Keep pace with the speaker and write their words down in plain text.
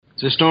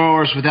So Star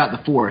Wars without the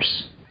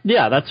Force.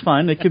 Yeah, that's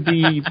fine. It could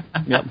be...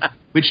 Yep.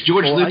 Which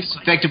George Lucas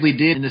effectively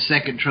did in the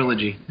second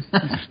trilogy.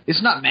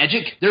 It's not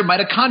magic. They're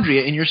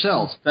mitochondria in your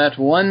cells. That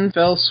one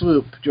fell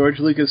swoop, George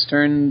Lucas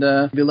turned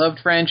beloved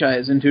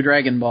franchise into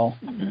Dragon Ball.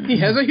 He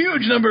has a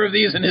huge number of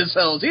these in his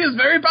cells. He is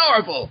very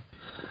powerful.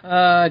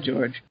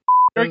 George.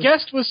 Our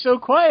guest was so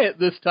quiet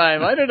this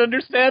time. I don't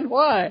understand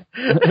why.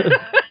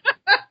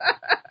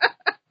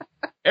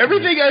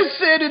 Everything I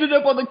said ended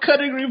up on the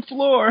cutting room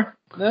floor.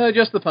 No,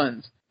 just the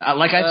puns.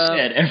 Like I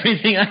said,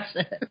 everything I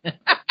said.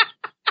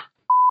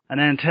 An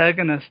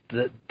antagonist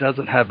that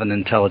doesn't have an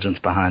intelligence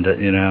behind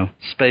it, you know,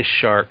 space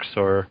sharks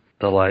or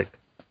the like.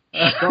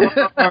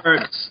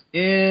 Sharks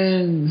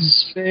in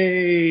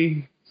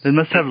space. They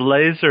must have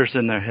lasers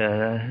in their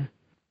head.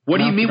 What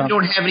do you mean we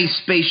don't have any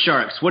space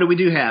sharks? What do we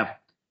do have?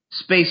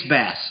 Space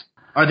bass.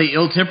 Are they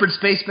ill-tempered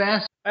space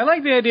bass? I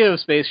like the idea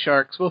of space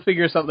sharks. We'll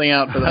figure something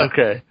out for that.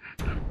 Okay.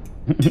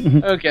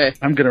 Okay.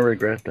 I'm going to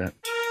regret that.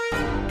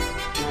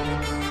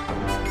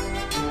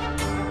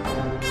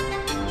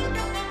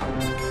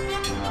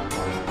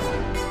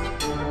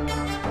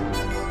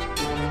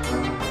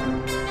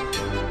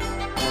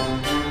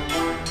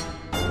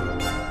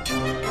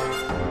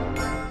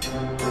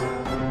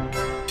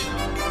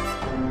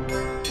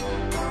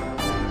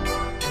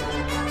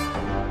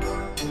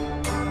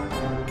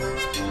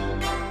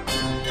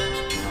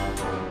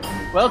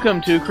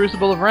 Welcome to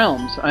Crucible of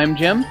Realms. I'm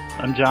Jim.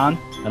 I'm John.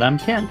 And I'm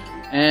Kent.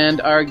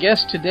 And our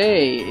guest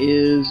today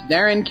is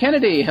Darren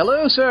Kennedy.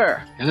 Hello,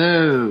 sir.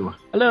 Hello.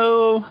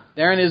 Hello.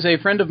 Darren is a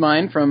friend of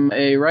mine from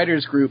a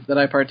writers group that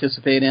I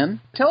participate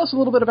in. Tell us a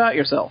little bit about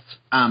yourself.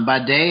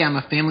 By day, I'm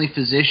a family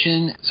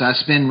physician, so I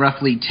spend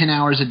roughly 10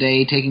 hours a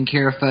day taking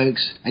care of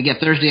folks. I get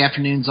Thursday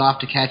afternoons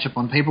off to catch up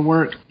on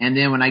paperwork, and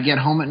then when I get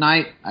home at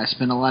night, I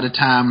spend a lot of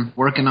time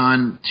working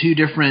on 2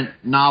 different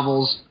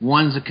novels.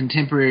 One's a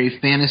contemporary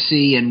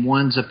fantasy, and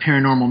one's a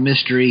paranormal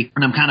mystery,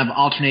 and I'm kind of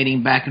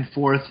alternating back and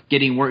forth,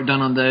 getting work done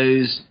on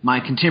those.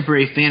 My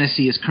contemporary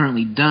fantasy is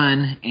currently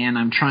done, and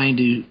I'm trying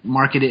to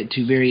market it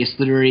to various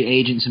literary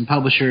agents and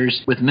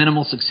publishers with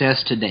minimal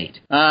success to date.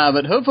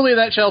 But hopefully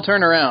that shall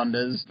turn around,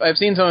 as I've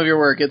seen some of your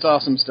work. It's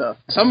awesome stuff.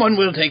 Someone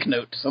will take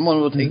note. Someone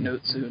will take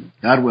note soon.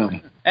 God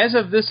willing. As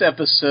of this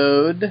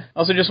episode,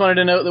 also just wanted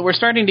to note that we're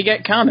starting to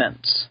get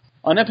comments.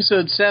 On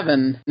episode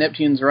 7,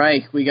 Neptune's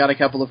Reich, we got a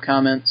couple of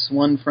comments.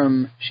 One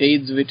from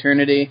Shades of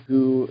Eternity,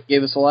 who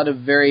gave us a lot of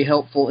very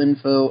helpful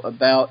info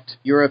about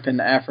Europe and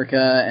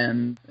Africa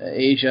and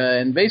Asia,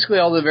 and basically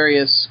all the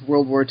various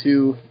World War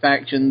II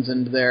factions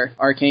and their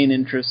arcane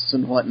interests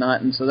and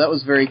whatnot, and so that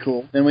was very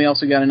cool. Then we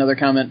also got another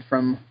comment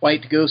from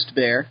White Ghost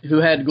Bear, who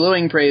had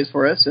glowing praise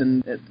for us,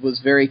 and it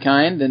was very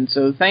kind, and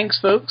so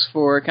thanks, folks,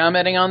 for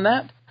commenting on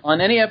that. On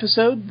any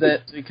episode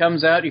that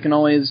comes out, you can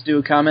always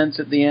do comments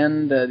at the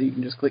end. You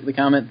can just click the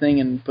comment thing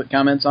and put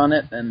comments on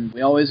it, and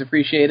we always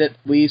appreciate it.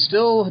 We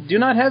still do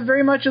not have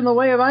very much in the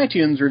way of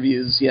iTunes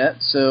reviews yet,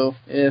 so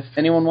if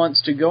anyone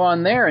wants to go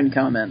on there and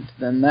comment,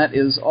 then that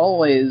is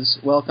always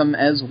welcome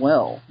as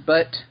well.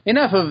 But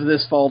enough of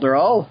this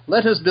falderall.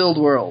 Let us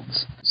build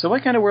worlds. So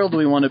what kind of world do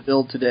we want to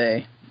build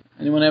today?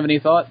 Anyone have any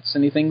thoughts?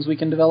 Any things we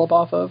can develop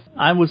off of?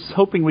 I was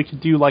hoping we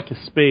could do like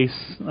a space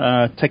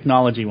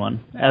technology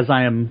one. As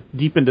I am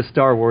deep into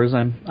Star Wars,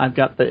 I've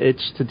got the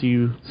itch to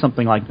do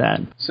something like that.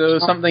 So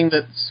something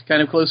that's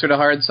kind of closer to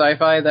hard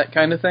sci-fi, that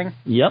kind of thing?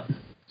 Yep.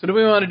 So do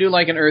we want to do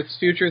like an Earth's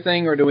future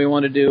thing, or do we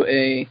want to do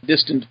a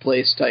distant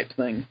place type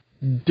thing?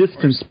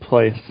 Distant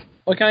place.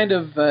 What kind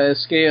of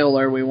scale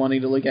are we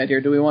wanting to look at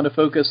here? Do we want to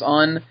focus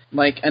on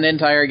like an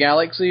entire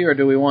galaxy, or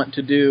do we want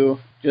to do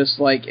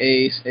just like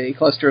a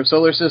cluster of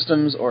solar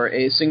systems, or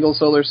a single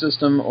solar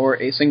system, or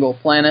a single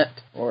planet,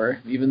 or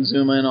even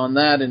zoom in on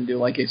that and do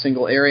like a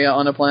single area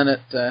on a planet?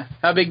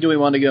 How big do we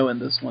want to go in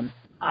this one?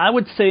 I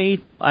would say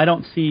I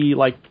don't see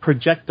like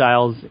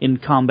projectiles in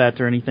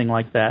combat or anything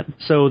like that.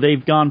 So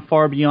they've gone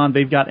far beyond.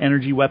 They've got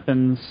energy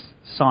weapons,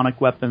 sonic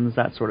weapons,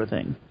 that sort of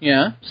thing.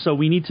 Yeah. So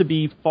we need to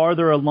be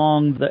farther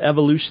along the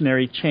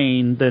evolutionary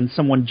chain than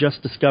someone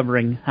just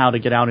discovering how to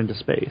get out into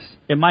space.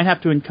 It might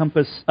have to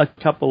encompass a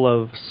couple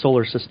of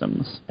solar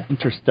systems.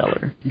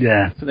 Interstellar.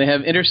 Yeah. So they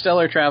have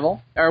interstellar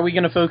travel. Are we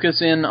going to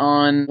focus in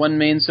on one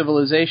main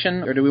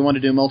civilization, or do we want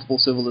to do multiple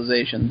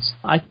civilizations?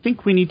 I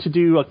think we need to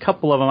do a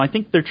couple of them. I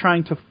think they're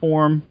trying to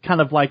form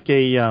kind of like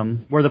a,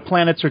 where the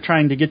planets are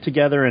trying to get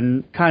together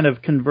and kind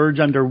of converge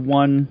under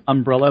one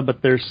umbrella,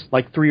 but there's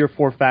like 3 or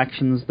 4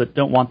 factions that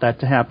don't want that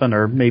to happen,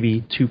 or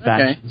maybe 2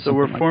 factions. So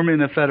we're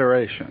forming a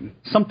federation.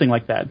 Something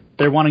like that.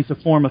 They're wanting to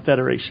form a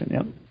federation,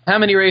 yep. How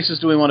many races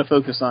do we want to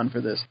focus on for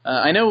this?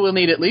 I know we'll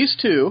need at least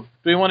 2. Do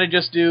we want to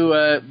just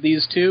do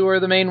these 2 are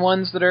the main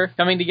ones that are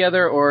coming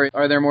together, or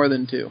are there more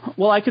than 2?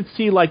 Well, I could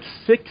see like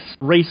 6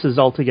 races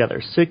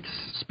altogether, 6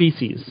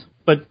 species.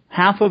 But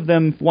half of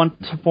them want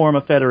to form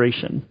a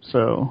federation.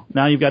 So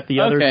now you've got the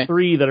other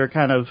 3 that are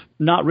kind of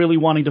not really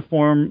wanting to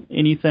form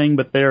anything,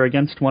 but they're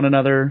against one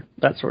another,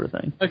 that sort of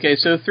thing. Okay,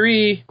 so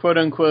 3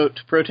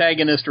 quote-unquote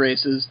protagonist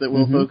races that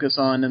we'll focus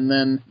on, and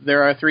then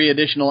there are 3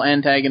 additional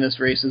antagonist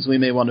races we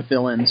may want to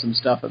fill in some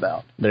stuff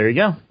about. There you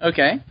go.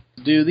 Okay.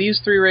 Do these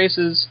three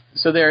races,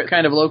 so they're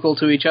kind of local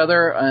to each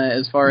other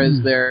as far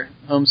as their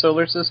home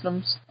solar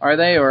systems? Are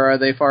they, or are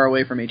they far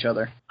away from each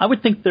other? I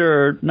would think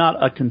they're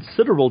not a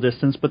considerable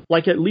distance, but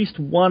like at least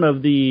one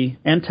of the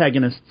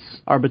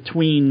antagonists are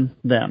between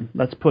them.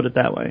 Let's put it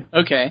that way.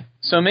 Okay.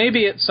 So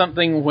maybe it's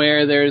something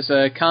where there's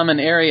a common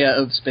area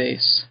of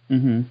space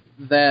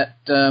that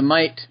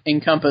might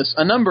encompass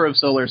a number of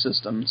solar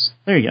systems.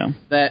 There you go.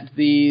 That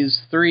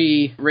these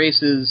three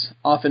races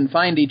often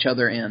find each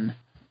other in.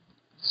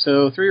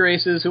 So, three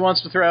races. Who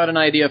wants to throw out an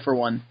idea for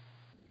one?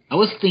 I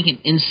was thinking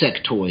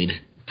insectoid,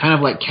 kind of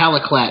like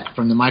Caliclac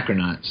from the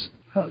Micronauts.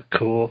 Oh,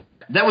 cool.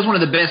 That was one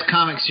of the best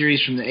comic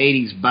series from the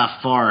 80s by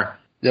far.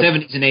 Yep.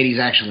 70s and 80s,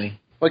 actually.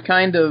 What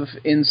kind of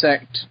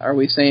insect are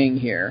we saying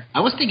here?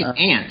 I was thinking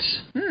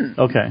ants.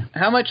 Okay.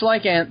 How much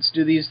like ants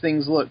do these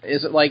things look?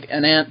 Is it like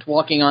an ant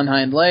walking on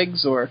hind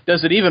legs, or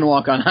does it even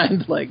walk on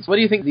hind legs? What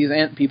do you think these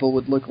ant people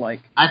would look like?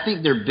 I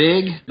think they're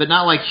big, but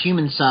not like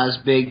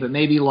human-sized big, but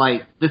maybe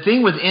like... The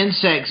thing with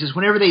insects is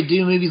whenever they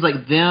do movies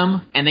like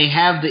them, and they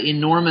have the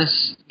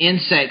enormous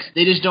insects,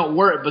 they just don't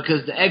work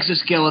because the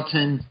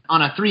exoskeleton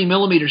on a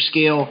 3mm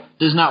scale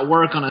does not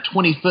work on a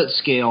 20-foot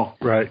scale.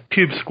 Right.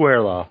 Cube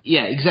square law.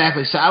 Yeah,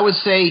 exactly. So I would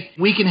say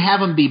we can have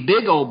them be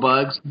big old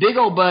bugs. Big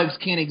old bugs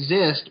can't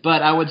exist,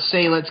 but I would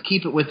say let's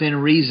keep it within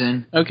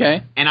reason.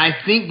 Okay. And I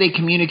think they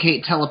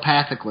communicate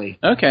telepathically.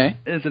 Okay.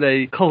 Is it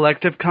a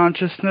collective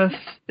consciousness?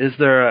 Is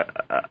there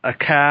a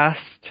caste?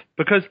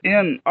 Because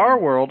in our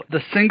world,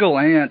 the single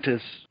ant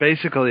is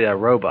basically a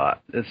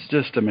robot. It's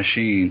just a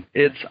machine.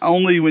 It's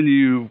only when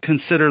you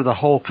consider the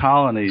whole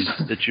colony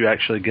that you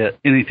actually get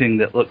anything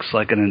that looks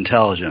like an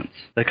intelligence.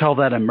 They call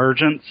that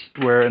emergence,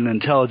 where an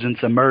intelligence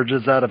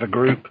emerges out of a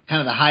group.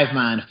 Kind of the hive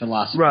mind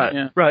philosophy. Right,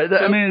 Yeah. right.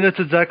 I mean, that's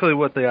exactly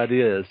what the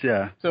idea is,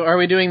 yeah. So are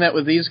we doing that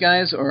with these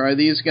guys, or are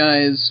these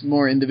guys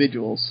more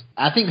individuals?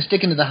 I think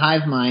sticking to the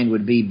hive mind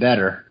would be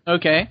better.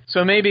 Okay,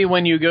 so maybe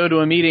when you go to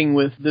a meeting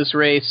with this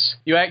race,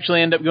 you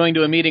actually end up going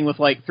to a meeting with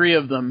like three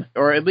of them,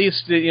 or at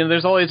least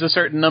there's always a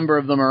certain number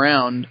of them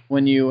around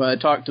when you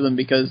talk to them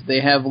because they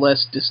have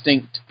less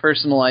distinct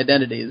personal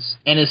identities.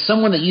 And as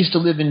someone that used to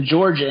live in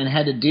Georgia and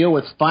had to deal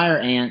with fire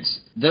ants,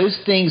 those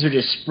things are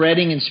just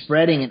spreading and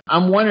spreading. And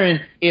I'm wondering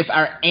if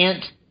our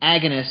ant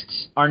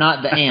agonists are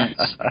not the ants.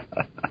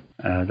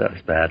 That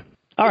was bad.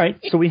 All right,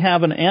 so we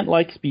have an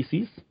ant-like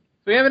species.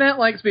 We have an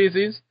ant-like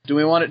species. Do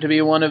we want it to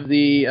be one of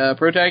the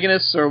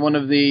protagonists or one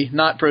of the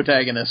not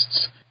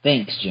protagonists?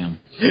 Thanks, Jim.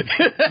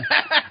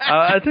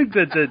 I think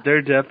that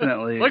they're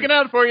definitely... Looking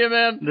out for you,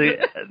 man.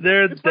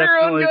 They're It's for your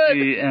own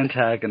definitely good. the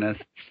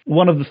antagonists.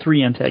 One of the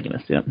three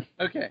antagonists, yeah.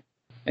 Okay.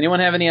 Anyone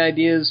have any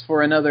ideas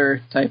for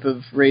another type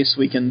of race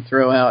we can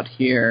throw out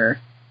here?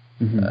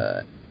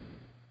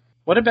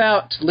 What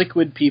about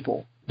liquid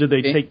people? Do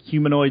they take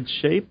humanoid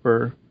shape,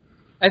 or...?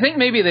 I think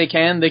maybe they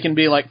can. They can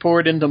be, like,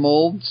 poured into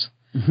molds.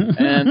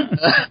 And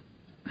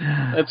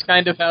that's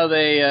kind of how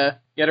they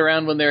get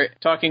around when they're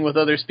talking with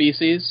other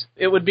species.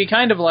 It would be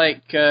kind of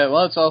like,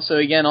 it's also,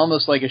 again,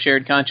 almost like a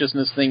shared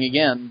consciousness thing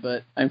again,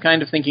 but I'm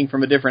kind of thinking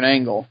from a different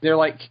angle. They're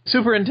like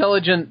super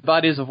intelligent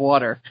bodies of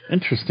water.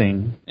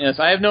 Interesting. Yes,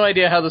 I have no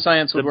idea how the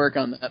science would work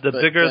on that. The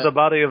bigger the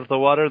body of the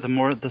water,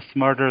 the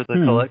smarter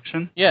the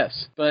collection.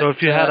 Yes. But, so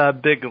if you had a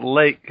big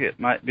lake, it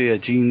might be a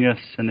genius,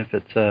 and if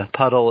it's a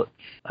puddle, it's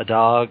a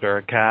dog or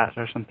a cat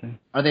or something.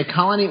 Are they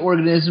colony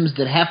organisms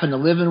that happen to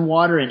live in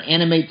water and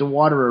animate the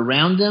water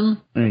around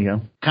them? There you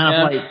go. Kind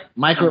of like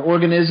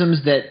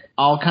microorganisms that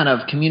all kind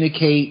of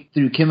communicate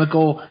through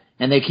chemical,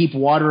 and they keep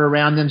water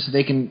around them so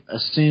they can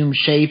assume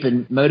shape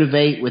and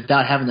motivate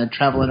without having to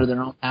travel under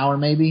their own power,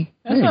 maybe?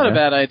 That's not a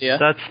bad idea.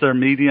 That's their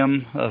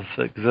medium of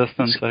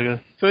existence, I guess.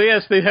 So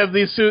yes, they have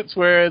these suits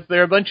where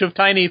there are a bunch of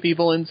tiny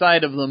people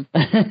inside of them.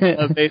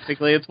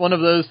 Basically, it's one of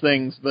those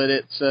things, but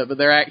but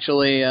they're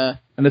actually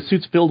and the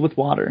suit's filled with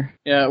water.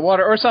 Yeah,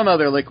 water or some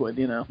other liquid.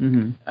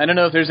 Mm-hmm. I don't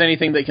know if there's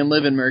anything that can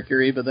live in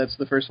mercury, but that's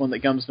the first one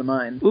that comes to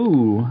mind.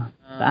 Ooh,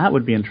 that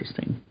would be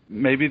interesting.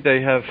 Maybe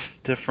they have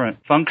different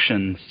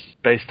functions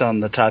based on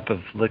the type of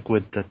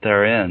liquid that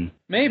they're in.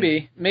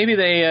 Maybe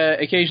they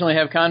occasionally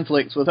have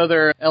conflicts with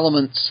other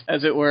elements,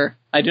 as it were.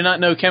 I do not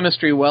know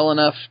chemistry well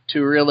enough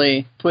to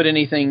really put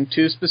anything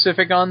too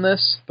specific on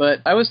this, but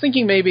I was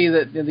thinking maybe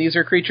that these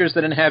are creatures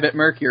that inhabit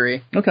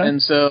mercury. Okay.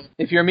 And so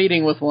if you're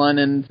meeting with one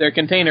and their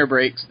container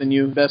breaks, then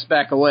you best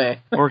back away.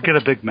 Or get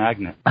a big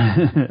magnet.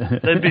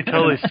 They'd be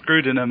totally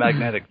screwed in a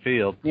magnetic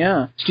field.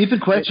 Yeah.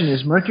 Stupid question,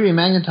 is mercury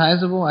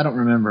magnetizable? I don't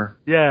remember.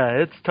 Yeah,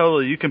 it's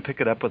totally, you can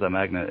pick it up with a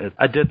magnet.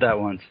 I did that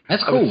once.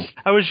 That's cool.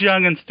 I was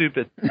young and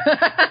stupid.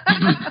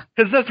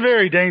 Because that's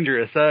very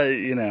dangerous,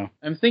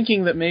 I'm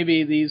thinking that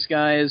maybe these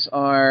guys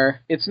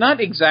are... It's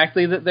not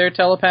exactly that they're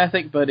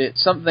telepathic, but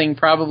it's something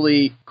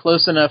probably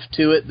close enough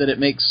to it that it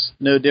makes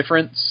no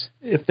difference.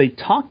 if they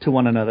talk to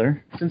one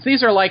another... Since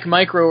these are like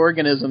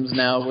microorganisms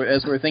now,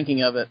 as we're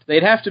thinking of it,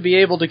 they'd have to be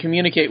able to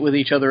communicate with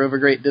each other over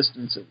great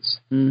distances.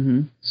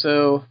 Mm-hmm.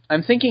 So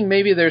I'm thinking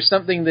maybe there's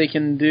something they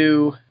can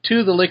do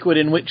to the liquid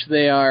in which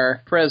they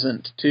are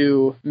present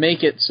to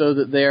make it so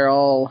that they're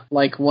all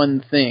like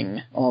one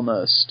thing,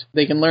 almost.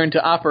 They can learn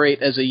to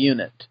operate as a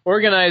unit.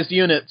 Organized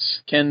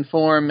units can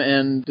form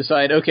and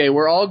decide, okay,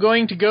 we're all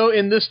going to go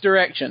in this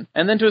direction.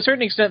 And then to a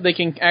certain extent, they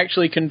can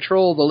actually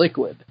control the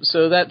liquid.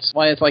 So that's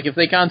why it's like if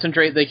they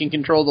concentrate, they can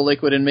control the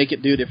liquid and make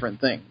it do different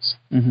things.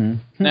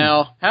 Mm-hmm.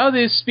 Now, how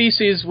these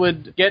species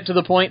would get to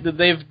the point that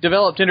they've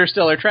developed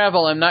interstellar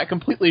travel, I'm not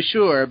completely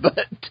sure,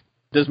 but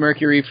does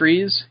Mercury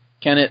freeze?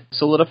 Can it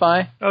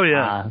solidify? Oh,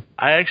 yeah.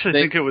 I actually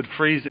think it would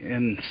freeze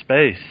in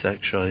space,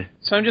 actually.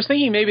 So I'm just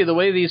thinking maybe the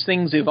way these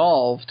things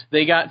evolved,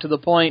 they got to the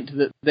point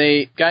that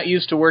they got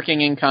used to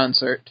working in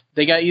concert.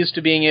 They got used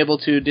to being able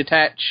to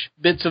detach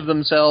bits of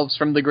themselves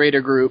from the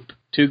greater group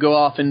to go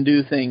off and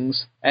do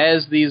things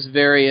as these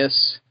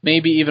various,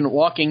 maybe even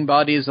walking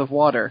bodies of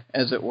water,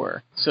 as it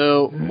were.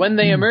 So when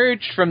they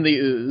emerged from the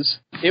ooze,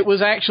 it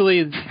was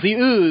actually the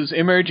ooze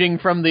emerging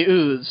from the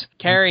ooze,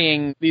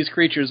 carrying these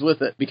creatures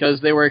with it,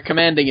 because they were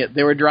commanding it,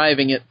 they were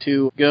driving it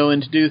to go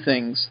and do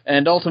things.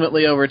 And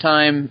ultimately, over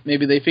time,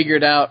 maybe they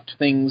figured out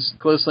things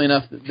closely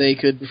enough that they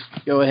could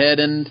go ahead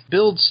and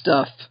build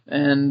stuff,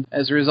 and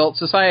as a result,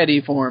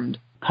 society formed.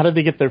 How did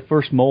they get their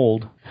first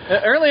mold?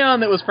 Early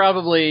on, it was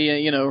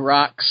probably,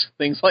 rocks,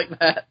 things like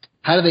that.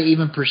 How do they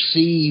even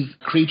perceive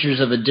creatures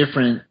of a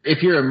different...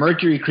 If you're a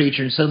Mercury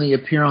creature and suddenly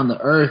appear on the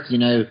Earth,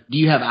 do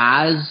you have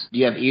eyes? Do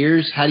you have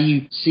ears? How do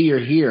you see or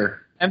hear?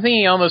 I'm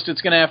thinking almost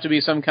it's going to have to be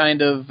some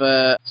kind of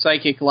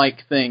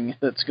psychic-like thing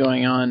that's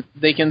going on.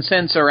 They can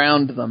sense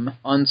around them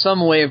on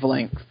some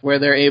wavelength where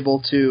they're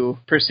able to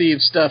perceive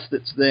stuff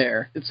that's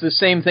there. It's the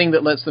same thing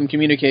that lets them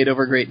communicate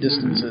over great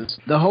distances.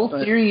 The whole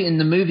theory in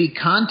the movie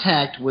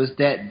Contact was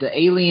that the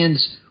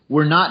aliens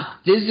were not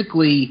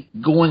physically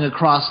going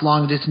across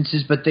long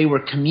distances, but they were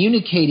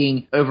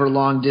communicating over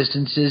long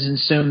distances. And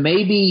so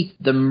maybe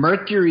the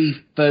Mercury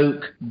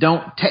folk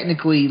don't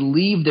technically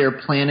leave their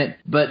planet,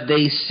 but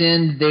they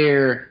send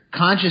their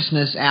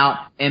consciousness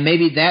out, and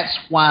maybe that's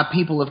why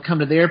people have come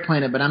to their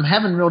planet. But I'm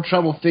having real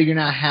trouble figuring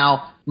out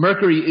how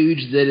Mercury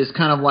ooze that is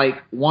kind of like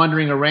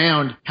wandering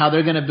around, how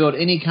they're going to build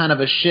any kind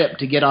of a ship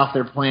to get off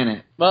their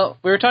planet. Well,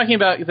 we were talking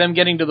about them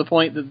getting to the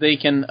point that they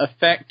can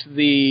affect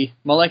the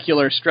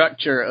molecular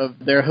structure of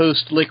their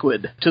host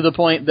liquid to the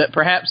point that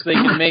perhaps they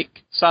can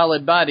make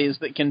solid bodies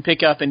that can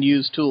pick up and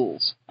use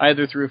tools,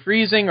 either through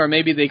freezing or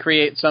maybe they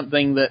create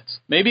something that's,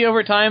 maybe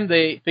over time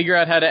they figure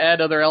out how to add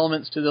other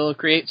elements to, they'll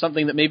create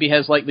something that maybe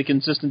has like the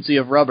consistency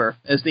of rubber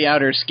as the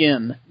outer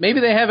skin. Maybe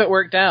they have it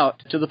worked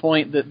out to the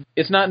point that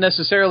it's not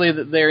necessarily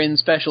that they're in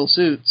special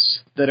suits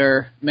that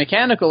are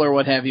mechanical or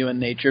what have you in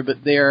nature, but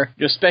they're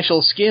just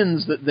special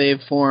skins that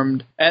they've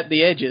formed at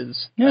the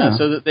edges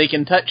so that they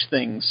can touch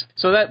things.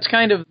 So that's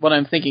kind of what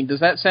I'm thinking. Does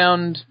that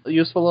sound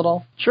useful at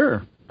all?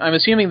 Sure. I'm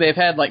assuming they've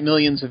had like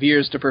millions of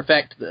years to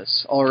perfect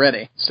this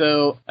already.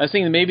 So I was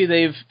thinking maybe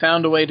they've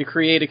found a way to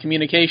create a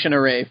communication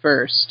array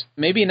first.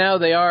 Maybe now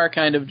they are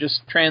kind of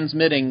just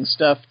transmitting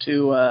stuff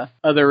to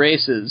other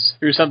races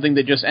through something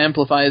that just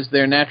amplifies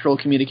their natural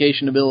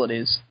communication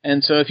abilities.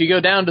 And so if you go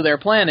down to their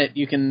planet,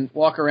 you can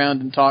walk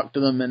around and talk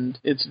to them, and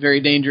it's very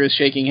dangerous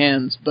shaking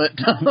hands. But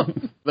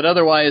but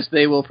otherwise,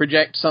 they will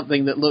project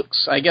something that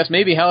looks, I guess,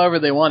 maybe however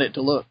they want it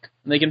to look.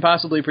 They can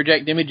possibly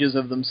project images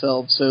of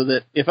themselves so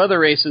that if other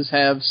races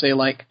have, say,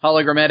 like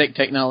hologrammatic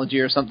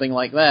technology or something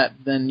like that,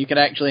 then you could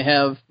actually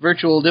have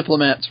virtual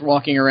diplomats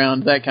walking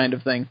around, that kind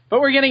of thing. But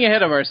we're getting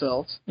ahead of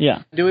ourselves.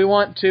 Yeah. Do we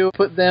want to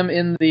put them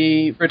in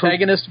the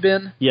protagonist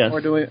bin? Yes.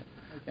 Or do we...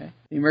 Okay.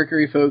 The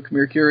Mercury folk,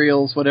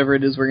 Mercurials, whatever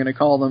it is we're going to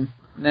call them.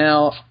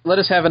 Now, let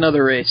us have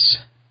another race.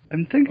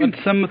 I'm thinking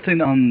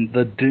something on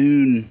the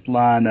Dune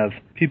line of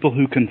people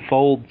who can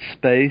fold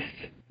space.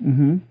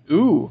 Mm-hmm.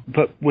 Ooh.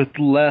 But with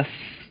less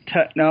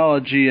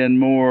technology and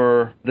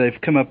more, they've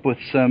come up with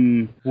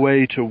some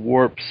way to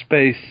warp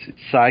space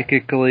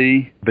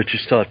psychically, but you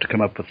still have to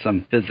come up with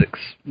some physics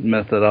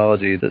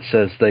methodology that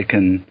says they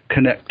can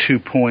connect 2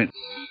 points,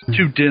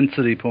 2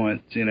 density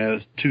points,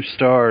 2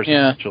 stars,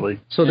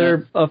 essentially. So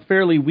they're a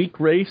fairly weak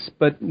race,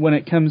 but when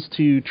it comes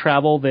to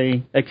travel,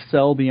 they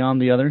excel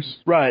beyond the others?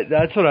 Right,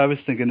 that's what I was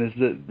thinking, is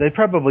that they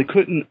probably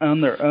couldn't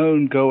on their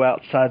own go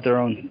outside their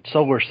own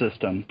solar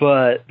system,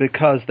 but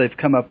because they've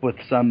come up with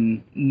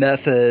some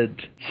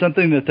method,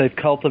 something that they've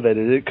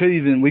cultivated,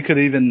 we could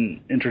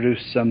even introduce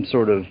some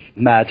sort of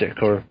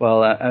magic, or,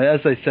 well, as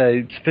they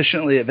say,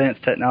 sufficiently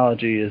advanced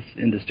technology is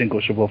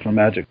indistinguishable from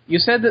magic. You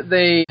said that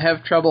they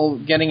have trouble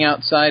getting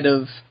outside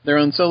of their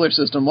own solar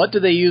system. What do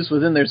they use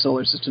within their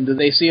solar system? Do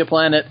they see a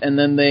planet and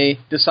then they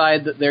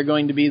decide that they're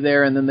going to be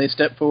there and then they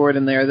step forward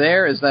and they're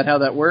there? Is that how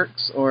that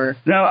works? Or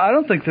no, I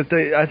don't think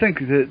that I think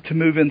that to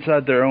move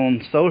inside their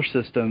own solar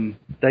system,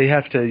 they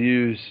have to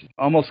use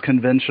almost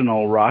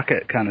conventional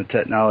rocket kind of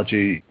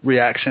technology,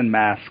 reaction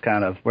mass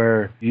kind of,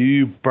 where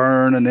you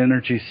burn an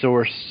energy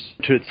source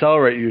to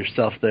accelerate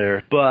yourself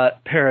there.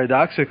 But paradoxically,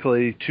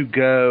 paradoxically, to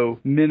go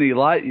many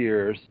light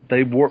years,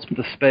 they warp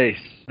the space.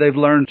 They've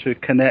learned to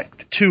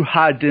connect two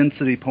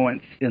high-density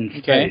points in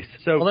space. Okay.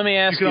 So well, let me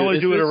ask you can only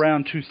do it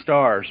around 2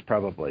 stars,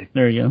 probably.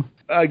 There you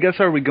go. I guess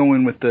are we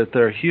going with that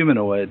they're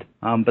humanoid,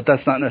 but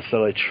that's not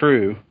necessarily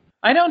true.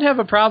 I don't have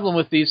a problem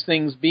with these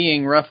things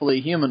being roughly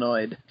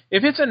humanoid.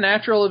 If it's a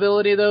natural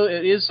ability, though,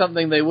 it is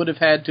something they would have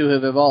had to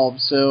have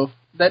evolved, so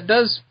that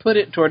does put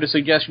it toward a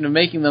suggestion of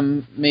making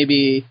them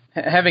maybe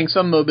having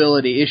some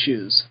mobility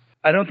issues.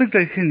 I don't think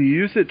they can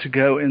use it to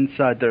go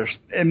inside their...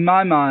 In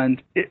my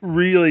mind, it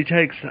really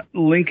takes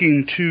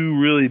linking two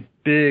really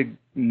big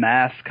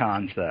mass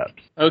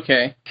concepts.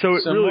 Okay. So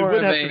it really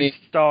would have to be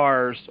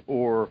stars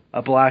or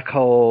a black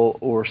hole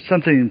or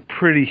something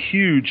pretty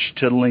huge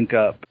to link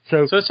up.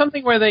 So it's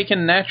something where they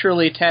can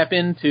naturally tap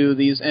into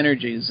these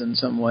energies in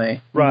some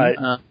way. Right.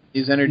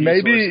 These energy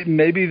sources.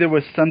 Maybe there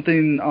was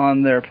something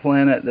on their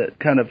planet that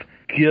kind of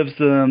gives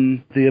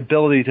them the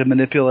ability to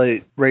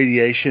manipulate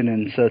radiation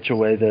in such a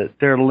way that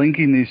they're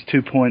linking these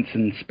 2 points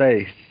in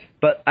space.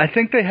 But I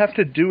think they have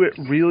to do it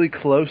really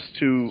close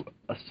to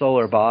a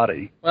solar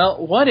body.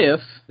 Well, what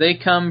if they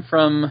come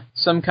from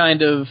some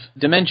kind of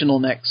dimensional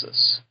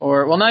nexus?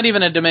 Or, well, not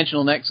even a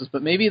dimensional nexus,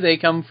 but maybe they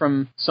come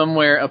from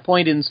somewhere, a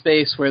point in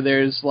space where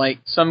there's, like,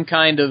 some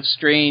kind of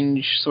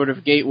strange sort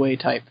of gateway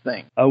type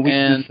thing. A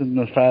weakness in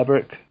the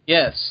fabric?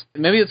 Yes.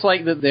 Maybe it's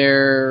like that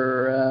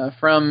they're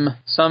from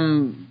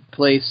some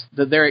place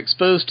that they're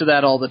exposed to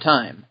that all the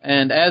time.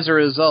 And as a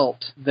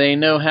result, they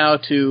know how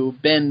to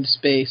bend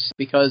space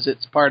because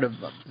it's part of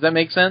them. Does that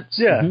make sense?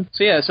 Yeah.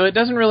 Mm-hmm. So it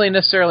doesn't really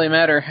necessarily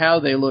matter how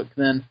they look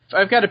then.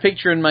 I've got a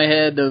picture in my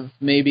head of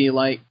maybe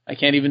like, I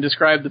can't even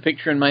describe the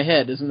picture in my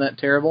head. Isn't that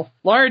terrible?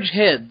 Large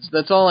heads.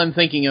 That's all I'm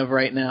thinking of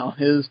right now,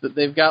 is that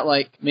they've got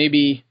like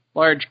maybe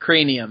large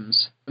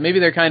craniums. Maybe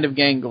they're kind of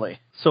gangly.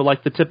 So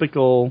like the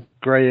typical...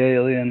 Gray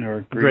alien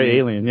or green. Gray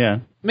alien, yeah.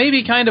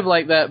 Maybe kind of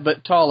like that,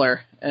 but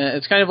taller.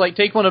 It's kind of like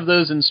take one of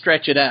those and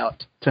stretch it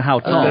out. To how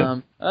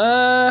tall?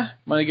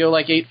 Want to go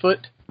like 8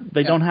 foot?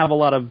 They don't have a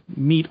lot of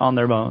meat on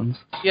their bones.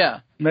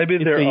 Yeah. Maybe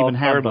they're they all even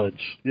have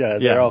cartilage.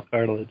 They're all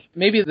cartilage.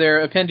 Maybe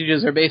their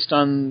appendages are based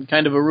on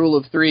kind of a rule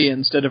of 3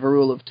 instead of a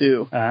rule of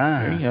 2.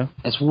 There you go.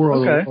 That's World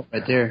of the World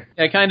right there.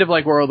 Yeah, kind of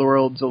like World of the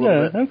Worlds a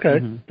little bit. Okay.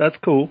 Mm-hmm. That's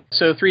cool.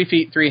 So 3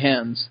 feet, 3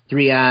 hands.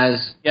 3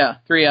 eyes. Yeah,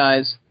 3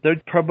 eyes.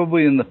 They're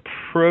probably in the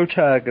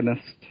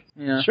protagonist.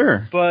 Yeah.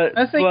 Sure. But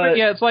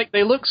it's like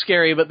they look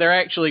scary, but they're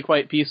actually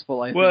quite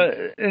peaceful, I think. Well,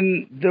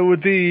 and there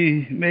would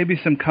be maybe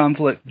some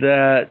conflict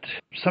that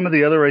some of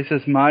the other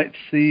races might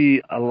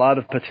see a lot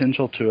of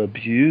potential to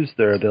abuse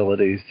their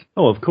abilities.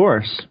 Oh, of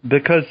course.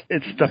 Because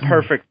it's the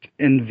perfect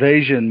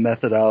invasion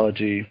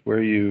methodology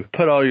where you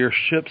put all your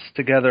ships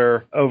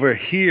together over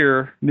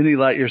here, many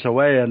light years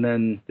away, and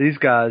then these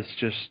guys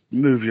just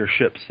move your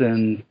ships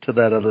into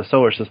that other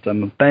solar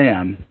system,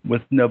 bam,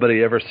 with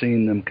nobody ever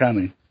seeing them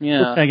coming.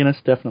 Yeah.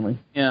 Protagonist, definitely.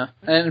 Yeah.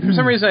 And for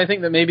some reason, I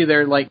think that maybe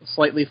they're, like,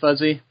 slightly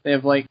fuzzy. They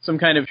have, like, some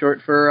kind of short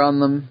fur on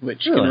them,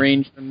 which can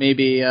range from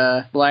maybe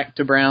black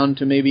to brown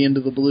to maybe into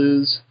the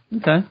blues.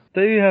 Okay.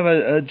 They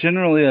have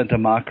generally a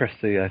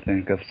democracy, I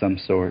think, of some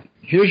sort.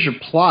 Here's your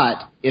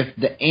plot. If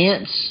the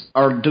ants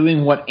are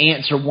doing what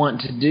ants are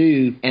wanting to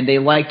do, and they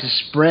like to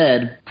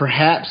spread,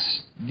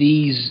 perhaps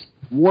these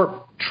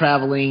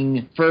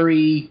warp-traveling,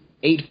 furry,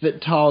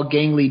 8-foot-tall,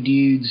 gangly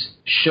dudes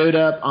showed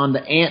up on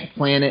the ant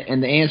planet,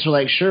 and the ants were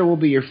like, sure, we'll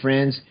be your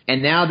friends.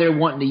 And now they're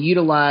wanting to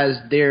utilize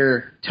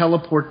their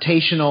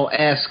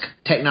teleportational-esque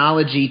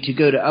technology to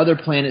go to other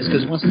planets,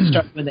 because once they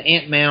start with the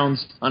ant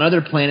mounds on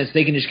other planets,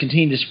 they can just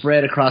continue to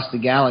spread across the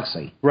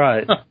galaxy.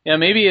 Right. Yeah,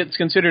 maybe it's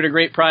considered a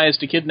great prize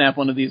to kidnap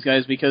one of these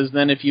guys, because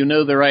then if you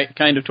know the right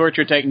kind of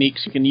torture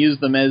techniques, you can use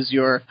them as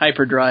your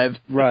hyperdrive.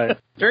 Right.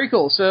 Very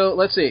cool. So,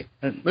 let's see.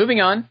 Moving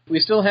on.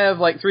 We still have,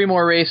 like, 3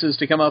 more races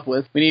to come up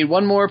with. We need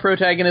 1 more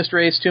protagonist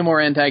race, 2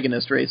 more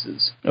antagonist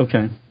races.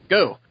 Okay.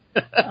 Go.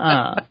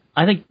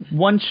 I think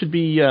one should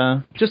be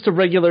just a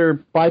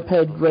regular biped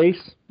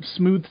race,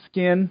 smooth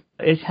skin.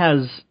 It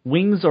has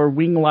wings or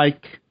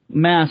wing-like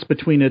mass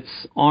between its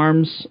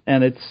arms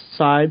and its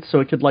sides,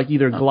 so it could like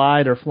either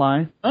glide or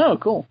fly. Oh,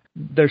 cool.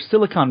 They're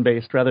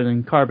silicon-based rather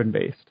than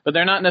carbon-based. But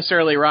they're not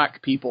necessarily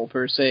rock people,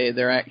 per se.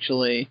 They're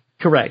actually...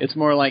 Correct. It's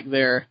more like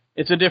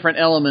it's a different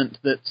element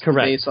that's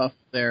based off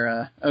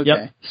their... okay.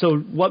 Yep. So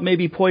what may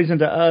be poison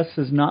to us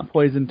is not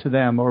poison to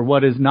them, or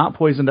what is not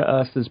poison to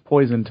us is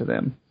poison to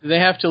them. Do they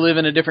have to live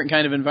in a different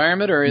kind of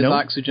environment, or is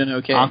oxygen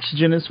okay?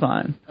 Oxygen is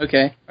fine.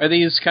 Okay. Are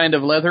these kind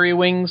of leathery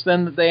wings,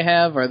 then, that they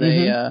have? Are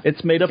they...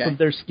 It's made up of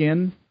their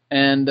skin.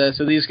 And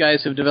so these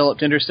guys have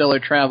developed interstellar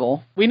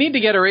travel. We need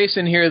to get a race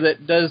in here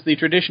that does the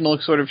traditional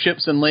sort of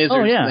ships and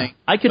lasers thing.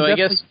 I could definitely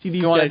guess see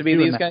these you want guys it to be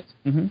these guys?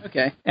 Mm-hmm.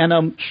 Okay.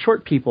 And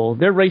short people,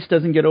 their race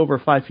doesn't get over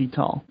 5 feet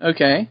tall.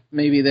 Okay.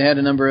 Maybe they had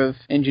a number of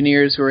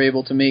engineers who were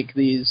able to make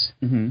these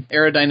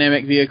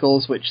aerodynamic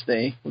vehicles, which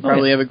they would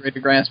probably have a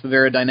greater grasp of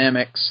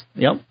aerodynamics.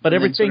 Yep. But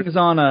everything is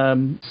on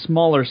a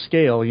smaller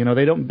scale. You know,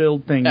 they don't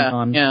build things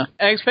on... Yeah.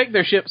 I expect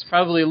their ships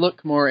probably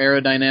look more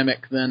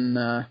aerodynamic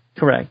than...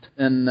 Correct.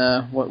 than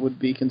what would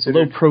be considered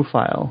low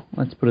profile.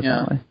 Let's put it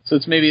that way. So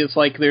it's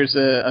like there's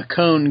a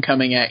cone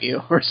coming at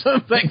you or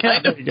something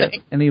kind of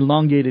thing. An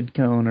elongated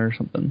cone or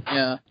something.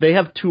 Yeah. They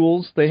have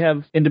tools. They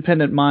have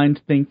independent mind,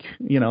 think,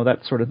 that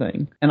sort of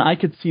thing. And I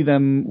could see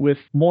them with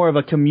more of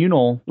a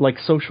communal, like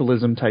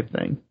socialism type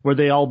thing, where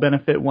they all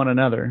benefit one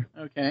another.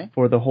 Okay.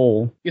 For the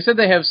whole. You said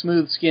they have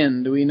smooth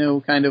skin. Do we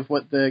know kind of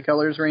what the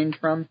colors range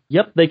from?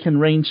 Yep, they can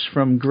range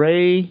from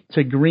gray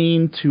to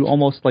green to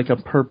almost like a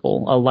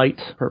purple, a light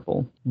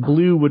purple.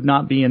 Blue would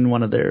not be in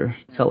one of their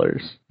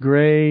colors.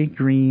 Gray,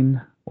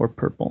 green, or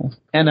purple.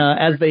 And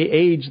as they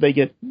age, they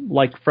get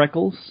like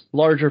freckles,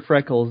 larger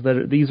freckles.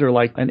 These are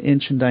like an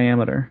inch in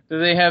diameter. Do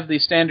they have the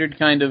standard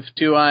kind of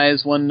 2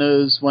 eyes, 1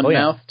 nose, 1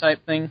 mouth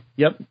type thing?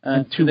 Yep.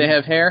 Do they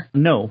have hair?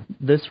 No.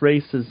 This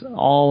race is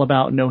all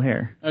about no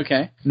hair.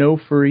 Okay. No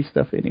furry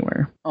stuff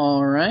anywhere.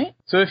 All right.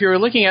 So if you were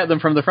looking at them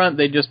from the front,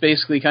 they just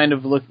basically kind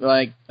of look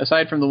like,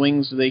 aside from the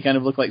wings, do they kind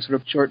of look like sort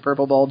of short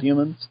purple bald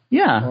humans?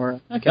 Yeah.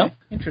 Okay. Yep.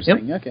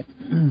 Interesting. Yep. Okay.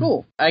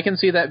 Cool. I can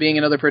see that being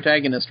another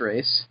protagonist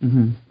race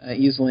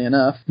easily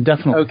enough.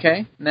 Definitely.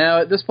 Okay.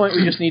 Now at this point,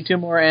 we just need 2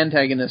 more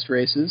antagonist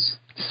races.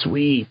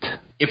 Sweet.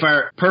 If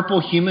our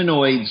purple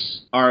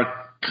humanoids are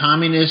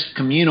communist,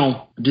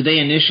 communal, do they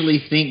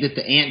initially think that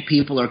the ant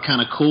people are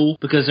kind of cool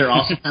because they're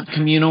also kind of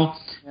communal,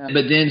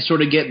 but then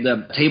sort of get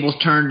the tables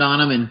turned on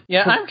them? And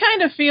yeah, I'm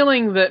kind of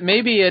feeling that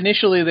maybe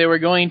initially they were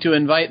going to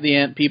invite the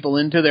ant people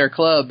into their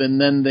club, and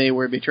then they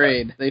were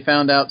betrayed. They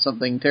found out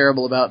something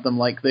terrible about them,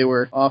 like they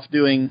were off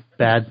doing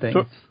bad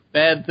things.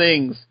 Bad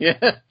things. Yeah,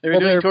 they were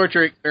doing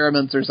torture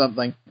experiments or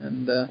something.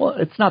 And well,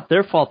 it's not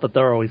their fault that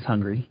they're always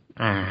hungry.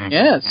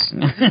 Yes.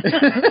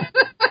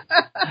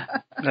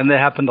 And they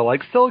happen to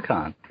like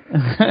silicon.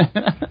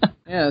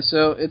 Yeah,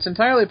 so it's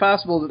entirely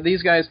possible that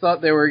these guys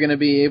thought they were going to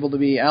be able to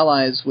be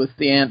allies with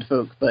the ant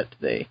folk, but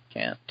they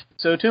can't.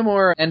 So 2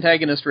 more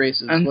antagonist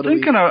races. I'm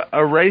thinking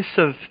a race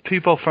of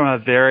people from a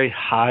very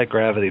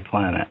high-gravity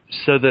planet,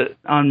 so that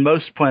on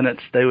most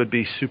planets they would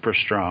be super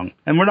strong.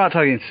 And we're not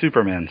talking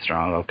Superman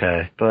strong,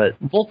 okay? But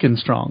Vulcan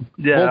strong.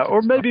 Yeah, Vulcan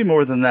or maybe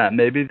more than that.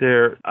 Maybe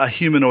they're a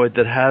humanoid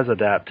that has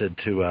adapted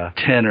to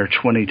 10 or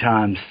 20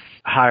 times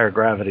higher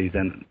gravity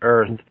than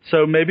Earth.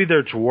 So maybe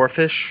they're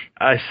dwarfish.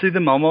 I see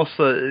them almost,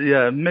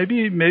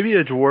 maybe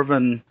a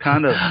dwarven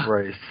kind of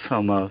race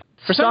almost.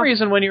 For some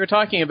reason, when you were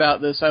talking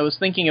about this, I was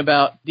thinking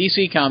about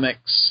DC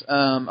Comics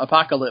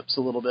Apocalypse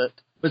a little bit.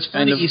 It's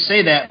funny you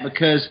say that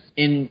because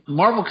in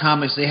Marvel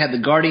Comics they had the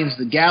Guardians of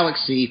the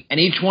Galaxy, and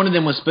each one of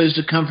them was supposed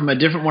to come from a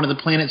different one of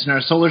the planets in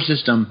our solar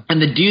system.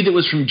 And the dude that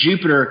was from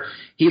Jupiter,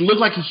 he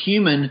looked like a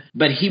human,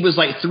 but he was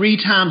like 3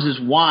 times as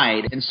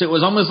wide. And so it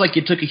was almost like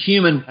you took a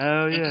human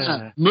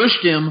and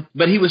mushed him,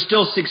 but he was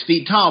still 6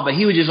 feet tall, but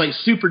he was just like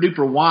super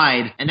duper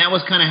wide. And that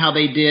was kind of how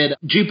they did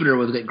Jupiter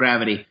with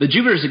gravity. But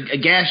Jupiter's a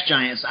gas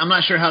giant, so I'm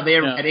not sure how they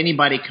ever had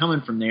anybody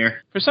coming from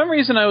there. For some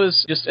reason, I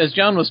was just, as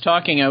John was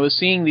talking, I was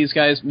seeing these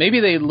guys, maybe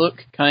they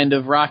look kind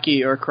of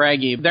rocky or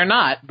craggy. They're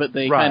not, but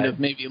they kind of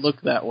maybe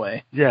look that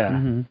way. Yeah.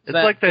 Mm-hmm. It's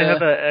like they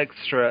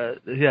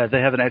have they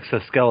have an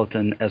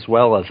exoskeleton as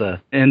well as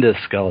a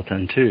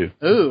endoskeleton too.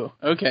 Ooh,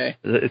 okay.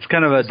 It's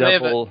kind of a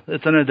double,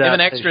 it's an adaptation. They have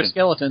an extra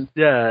skeleton.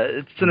 Yeah,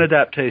 it's an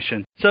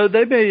adaptation. So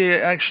they may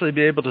actually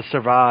be able to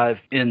survive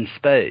in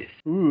space.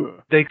 Ooh.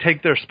 They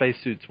take their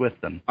spacesuits with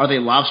them. Are they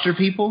lobster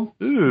people?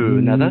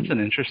 Ooh, now that's an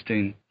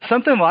interesting...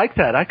 Something like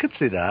that. I could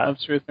see that.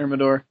 Lobster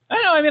Thermidor. I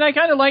don't know, I mean, I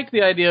kind of like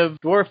the idea of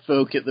dwarf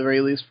folk at the very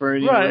least for...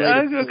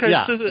 Right,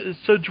 okay,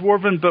 so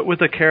dwarven, but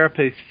with a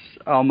carapace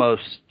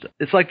almost.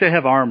 It's like they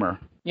have armor.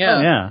 Yeah.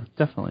 Oh, yeah,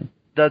 definitely.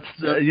 That's,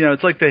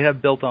 it's like they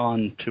have built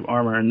on to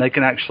armor, and they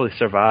can actually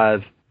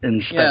survive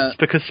in space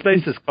because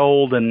space is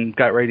cold and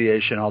got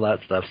radiation, all that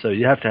stuff. So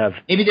you have to have...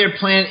 Maybe their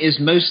planet is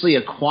mostly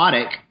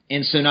aquatic,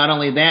 and so not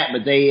only that,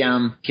 but they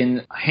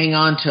can hang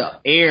on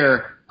to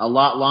air a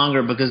lot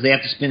longer because they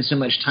have to spend so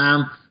much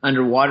time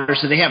underwater.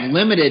 So they have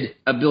limited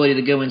ability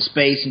to go in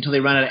space until they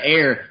run out of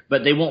air,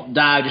 but they won't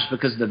die just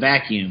because of the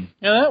vacuum.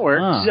 Yeah, that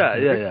works. Ah,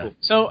 yeah.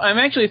 So I'm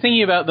actually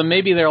thinking about them.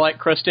 Maybe they're like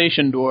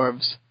crustacean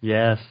dwarves.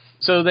 Yes.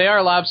 So they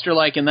are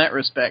lobster-like in that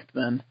respect,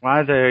 then.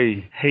 Why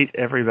they hate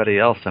everybody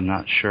else, I'm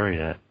not sure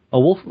yet. Oh,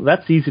 well,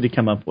 that's easy to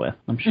come up with,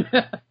 I'm sure.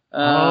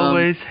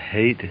 Always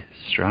hate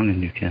strong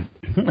and you can.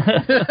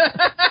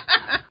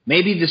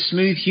 Maybe the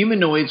smooth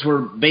humanoids were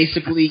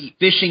basically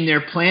fishing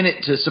their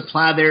planet to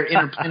supply their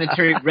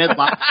interplanetary red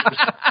lobsters.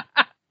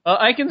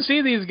 I can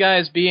see these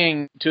guys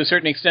being, to a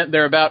certain extent,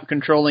 they're about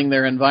controlling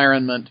their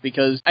environment,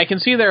 because I can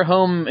see their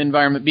home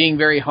environment being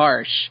very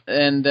harsh,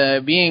 and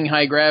being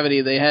high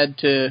gravity, they had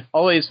to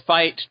always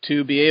fight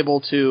to be able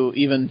to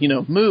even,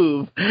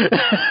 move.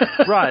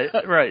 Right.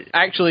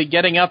 Actually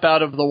getting up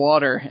out of the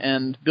water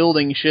and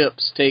building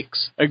ships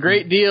takes a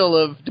great deal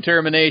of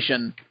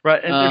determination.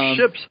 Right, and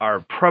their ships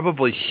are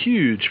probably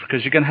huge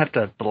because you're going to have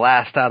to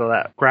blast out of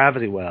that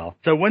gravity well.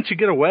 So once you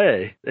get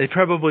away, they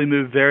probably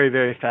move very,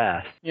 very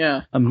fast.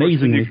 Yeah.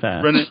 Amazingly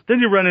fast. Then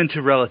you run into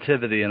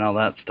relativity and all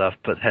that stuff,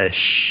 but hey,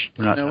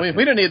 we're not. No,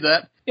 we don't need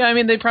that. Yeah, I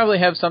mean, they probably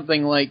have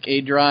something like a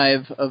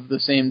drive of the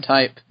same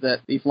type that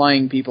the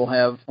flying people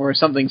have, or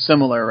something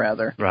similar,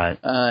 rather. Right.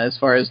 As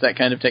far as that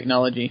kind of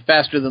technology.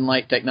 Faster than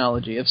light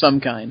technology of some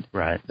kind.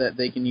 Right. That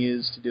they can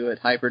use to do it,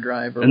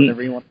 hyperdrive or And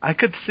whatever you want. I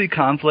could see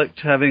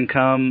conflict having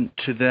come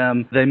to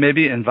them. They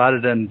maybe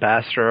invited an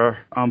ambassador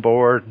on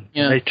board.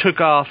 Yeah. They took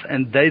off,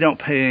 and they don't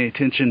pay any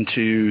attention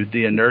to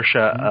the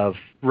inertia of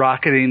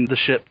rocketing the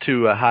ship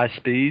to a high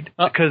speed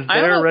because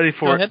they're ready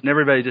for it, and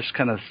everybody just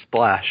kind of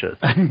splashes.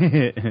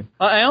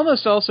 I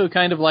almost also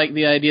kind of like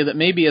the idea that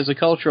maybe as a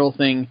cultural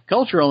thing,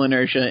 cultural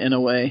inertia in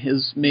a way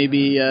is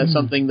maybe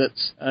something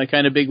that's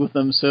kind of big with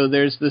them. So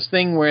there's this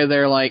thing where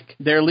they're like,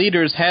 their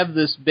leaders have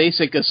this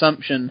basic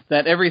assumption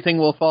that everything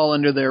will fall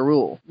under their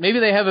rule. Maybe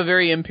they have a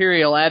very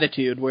imperial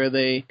attitude where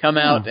they come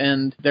out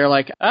and they're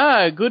like,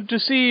 good to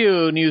see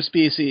you, new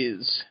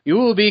species. You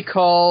will be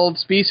called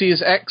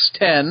Species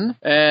X10,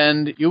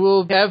 and you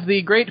will have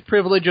the great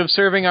privilege of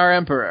serving our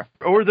emperor.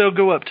 Or they'll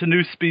go up to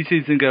new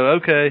species and go,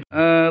 okay,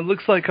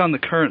 looks like on the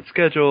current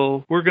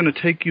schedule, we're going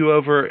to take you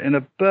over in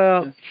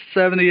about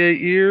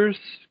 78 years,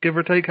 give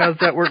or take. How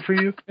does that work for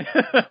you?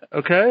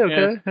 Okay.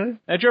 Yes.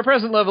 At your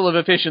present level of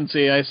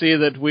efficiency, I see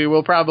that we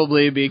will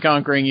probably be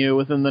conquering you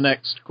within the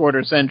next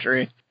quarter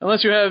century.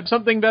 Unless you have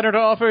something better to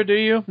offer, do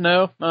you?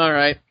 No? All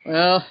right.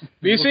 Well,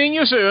 be seeing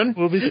you soon.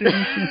 We'll be seeing you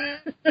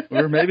soon.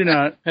 Or maybe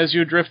not. As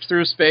you drift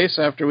through space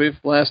after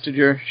we've blasted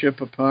your ship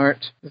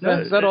apart. Is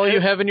that all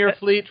you have in your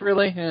fleet,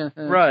 really? Yeah.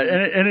 Right,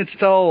 and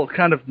it's all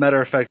kind of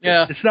matter of fact.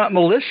 Yeah. It's not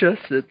malicious,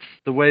 it's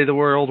the way the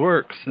world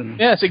works. And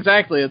yes,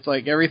 exactly. It's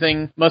like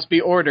everything must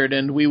be ordered,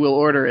 and we will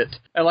order it.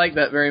 I like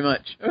that very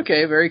much.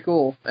 Okay, very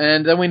cool.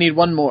 And then we need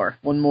one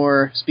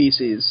more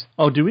species.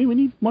 Oh, do we? We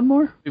need one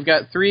more? We've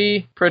got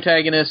 3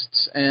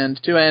 protagonists and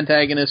 2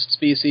 antagonist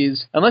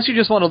species. Unless you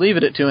just want to leave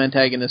it at 2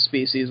 antagonist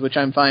species, which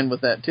I'm fine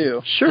with that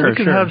too. Sure, we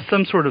could have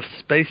some sort of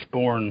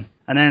spaceborne,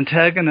 an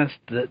antagonist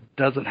that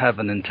doesn't have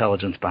an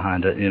intelligence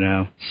behind it,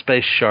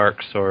 space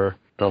sharks or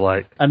the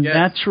like. A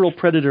natural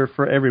predator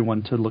for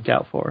everyone to look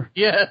out for.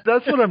 Yeah.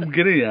 That's what I'm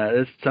getting at.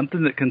 It's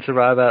something that can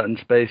survive out in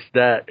space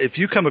that if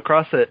you come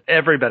across it,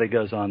 everybody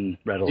goes on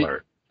red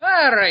alert.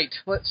 All right.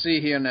 Let's see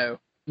here now.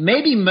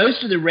 Maybe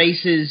most of the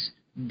races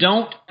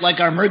don't, like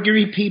our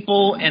Mercury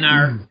people and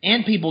our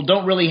ant people,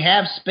 don't really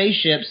have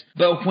spaceships,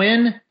 but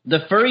when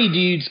the furry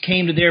dudes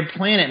came to their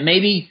planet,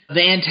 maybe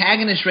the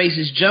antagonist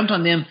races jumped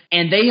on them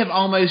and they have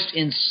almost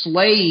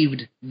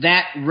enslaved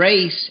that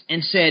race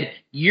and said,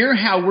 you're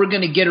how we're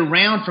going to get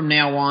around from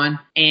now on.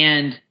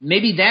 And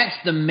maybe that's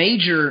the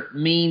major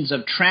means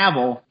of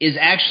travel, is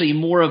actually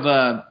more of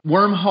a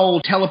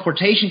wormhole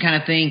teleportation kind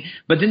of thing.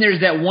 But then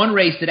there's that one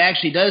race that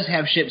actually does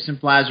have ships and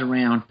flies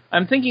around.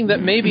 I'm thinking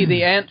that maybe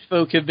the ant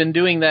folk have been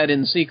doing that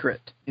in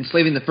secret.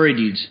 Enslaving the furry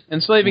dudes.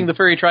 Enslaving the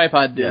furry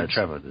tripod dudes.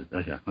 Yeah, tripod dudes.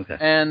 Okay.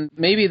 And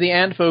maybe the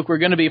ant folk were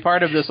going to be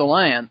part of this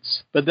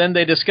alliance, but then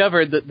they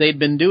discovered that they'd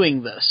been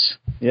doing this.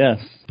 Yes.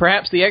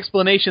 Perhaps the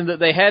explanation that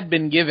they had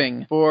been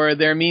giving for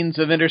their means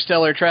of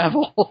interstellar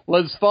travel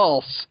was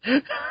false.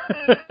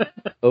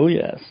 Oh,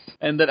 yes.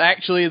 And that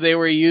actually they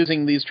were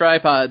using these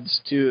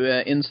tripods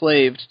to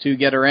enslaved to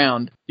get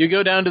around. You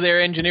go down to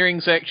their engineering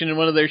section in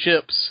one of their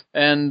ships,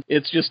 and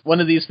it's just one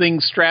of these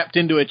things strapped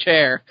into a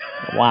chair.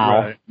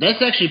 Wow. Right.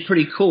 That's actually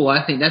pretty cool.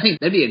 I think that'd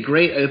be a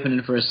great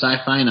opening for a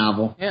sci-fi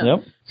novel. Yeah.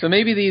 Yep. So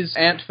maybe these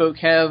ant folk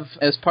have,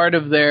 as part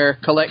of their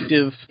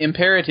collective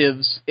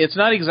imperatives, it's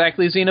not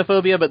exactly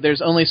xenophobia, but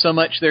there's only so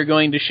much they're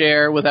going to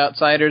share with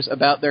outsiders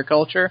about their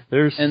culture.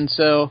 And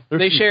so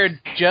they shared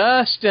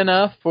just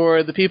enough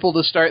for the people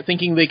to start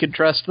thinking they could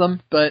trust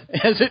them, but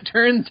as it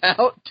turns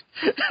out...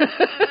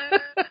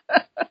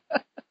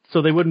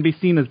 So they wouldn't be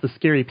seen as the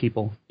scary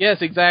people. Yes,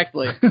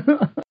 exactly.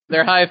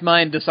 Their hive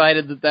mind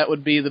decided that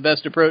would be the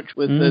best approach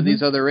with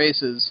these other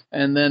races,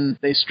 and then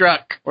they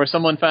struck, or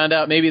someone found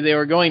out maybe they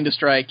were going to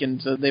strike,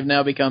 and so they've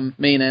now become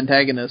main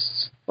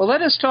antagonists. Well,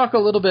 let us talk a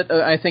little bit,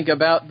 I think,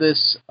 about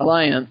this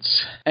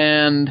alliance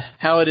and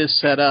how it is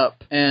set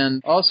up,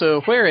 and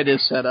also where it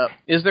is set up.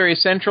 Is there a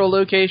central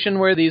location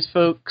where these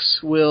folks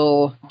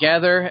will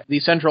gather, the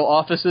central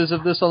offices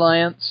of this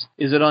alliance?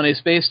 Is it on a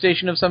space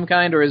station of some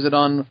kind, or is it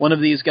on one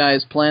of these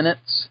guys'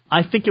 planets?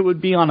 I think it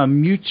would be on a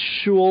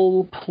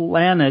mutual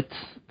planet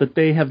that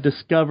they have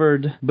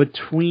discovered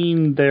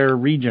between their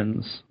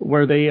regions,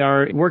 where they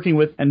are working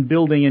with and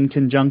building in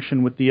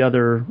conjunction with the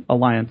other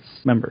alliance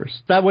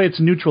members. That way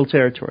it's neutral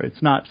territory.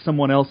 It's not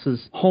someone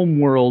else's home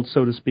world,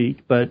 so to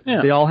speak, but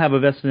they all have a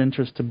vested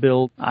interest to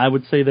build. I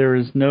would say there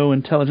is no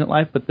intelligent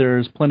life, but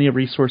there's plenty of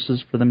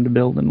resources for them to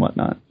build and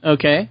whatnot.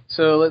 Okay,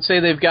 so let's say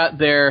they've got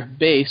their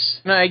base.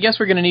 Now, I guess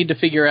we're going to need to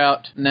figure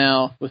out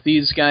now, with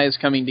these guys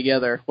coming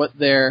together, what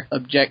their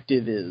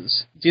objective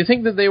is. Do you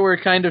think that they were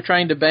kind of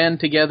trying to band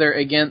together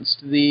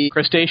against the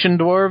crustacean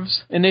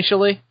dwarves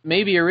initially?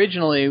 Maybe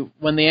originally,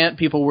 when the ant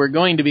people were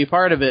going to be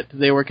part of it,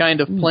 they were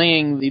kind of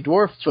playing the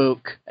dwarf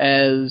folk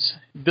as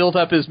built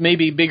up as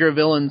maybe bigger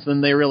villains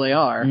than they really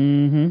are.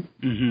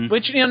 Mm-hmm. Mm-hmm.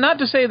 Which, not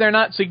to say they're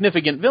not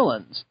significant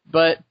villains,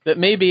 but that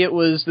maybe it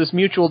was this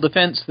mutual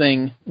defense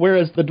thing.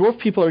 Whereas the dwarf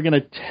people are going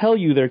to tell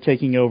you they're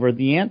taking over,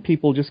 the ant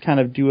people just kind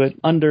of do it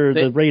under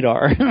the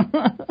radar.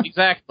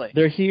 Exactly.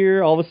 They're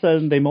here, all of a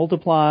sudden they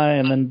multiply,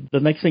 and then the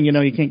next thing you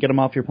know, you can't get them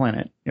off your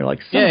planet. You're like,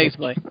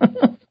 exactly.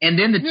 And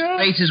then the two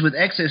races with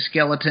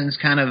exoskeletons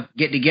kind of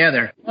get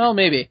together. Well,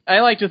 maybe.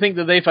 I like to think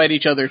that they fight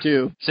each other,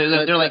 too. So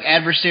they're like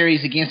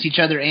adversaries against each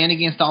other and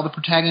against all the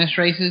protagonist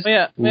races?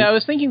 Yeah, I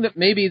was thinking that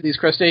maybe these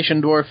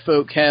crustacean dwarf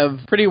folk have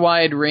pretty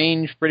wide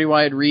range, pretty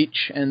wide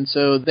reach, and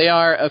so they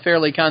are a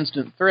fairly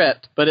constant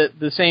threat. But at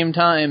the same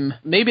time,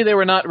 maybe they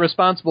were not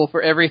responsible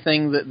for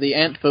everything that the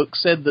ant folk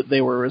said that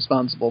they were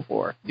responsible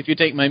for, if you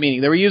take my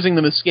meaning. They were using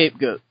them as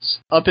scapegoats,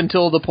 up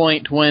until the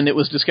point when it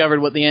was discovered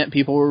what the ant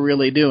people were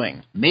really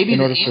doing. Maybe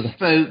the ant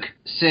folk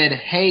said,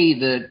 hey,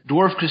 the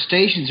dwarf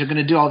crustaceans are going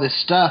to do all this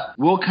stuff.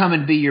 We'll come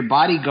and be your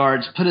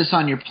bodyguards, put us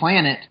on your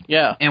planet,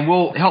 and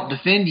we'll help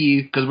defend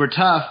you because we're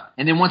tough.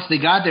 And then once they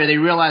got there, they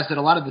realized that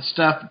a lot of the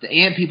stuff that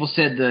the ant people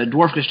said the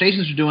dwarf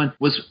crustaceans were doing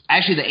was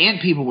actually the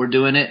ant people were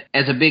doing it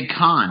as a big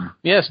con.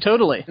 Yes,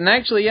 totally. And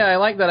actually, I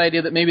like that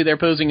idea that maybe they're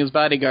posing as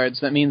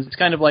bodyguards. That means it's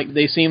kind of like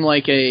they seem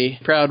like a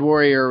proud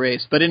warrior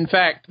race. But in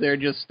fact, they're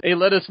just, hey,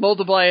 let us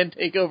multiply and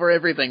take over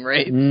everything,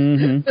 right?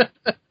 Mm-hmm.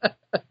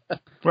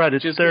 Right,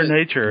 it's their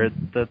nature.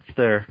 That's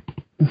their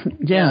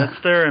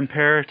that's their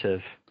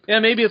imperative. Yeah,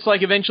 maybe it's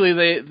like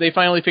eventually they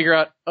finally figure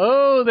out,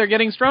 oh, they're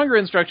getting stronger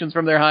instructions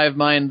from their hive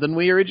mind than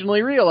we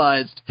originally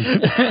realized.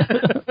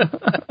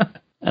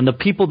 And the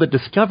people that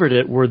discovered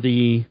it were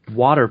the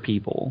water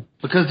people.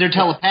 Because they're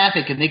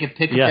telepathic and they can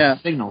pick up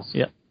signals.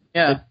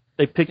 Yeah.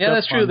 They picked up. Yeah,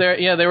 that's true.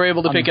 They were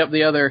able to pick up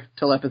the other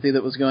telepathy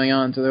that was going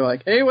on. So they're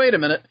like, hey, wait a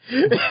minute.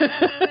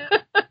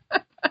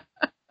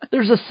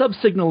 There's a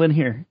sub-signal in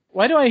here.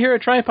 Why do I hear a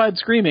tripod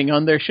screaming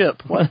on their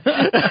ship? What?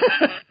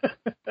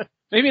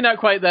 Maybe not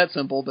quite that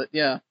simple, but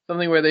yeah,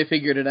 something where they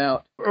figured it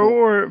out.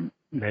 Or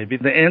maybe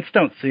the ants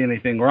don't see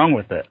anything wrong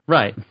with it.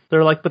 Right.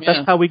 They're like, but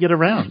that's how we get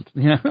around.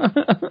 Yeah.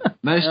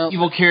 Most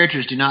evil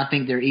characters do not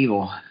think they're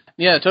evil.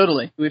 Yeah,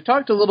 totally. We've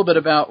talked a little bit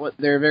about what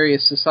their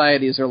various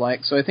societies are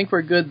like, so I think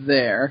we're good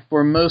there.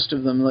 For most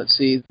of them, let's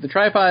see. The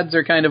tripods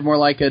are kind of more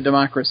like a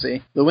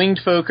democracy. The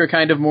winged folk are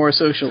kind of more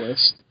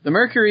socialist. The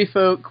Mercury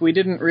folk, we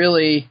didn't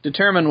really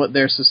determine what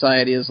their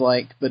society is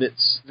like, but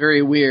it's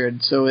very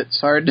weird, so it's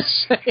hard to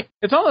say.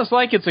 It's almost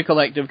like it's a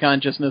collective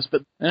consciousness,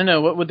 but I don't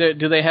know,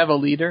 do they have a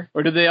leader?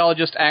 Or do they all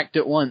just act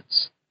at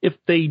once? If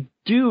they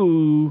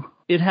do,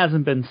 it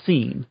hasn't been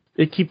seen.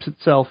 It keeps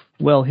itself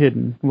well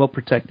hidden, well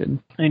protected.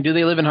 I mean, do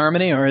they live in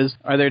harmony, or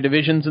are there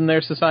divisions in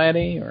their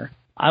society? Or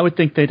I would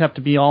think they'd have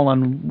to be all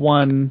on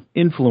one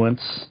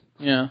influence.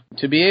 Yeah,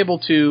 to be able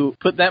to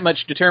put that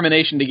much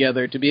determination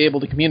together, to be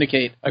able to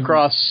communicate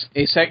across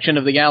a section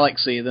of the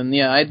galaxy, then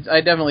yeah,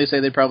 I'd definitely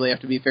say they'd probably have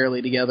to be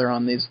fairly together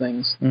on these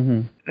things.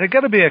 Mm-hmm. They've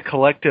got to be a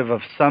collective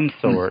of some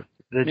sort.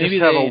 They just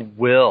have a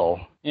will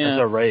as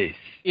a race.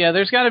 Yeah,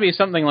 there's got to be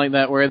something like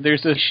that where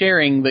there's a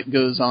sharing that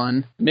goes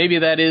on. Maybe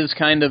that is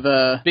kind of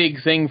a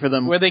big thing for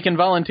them, where they can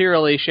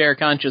voluntarily share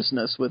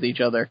consciousness with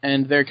each other,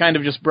 and they're kind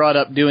of just brought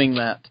up doing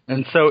that.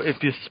 And so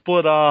if you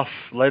split off,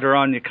 later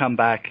on you come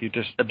back, you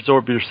just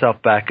absorb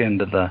yourself back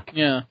into the...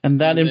 Yeah.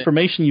 And that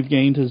information you've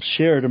gained is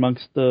shared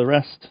amongst the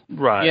rest.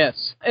 Right.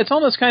 Yes. It's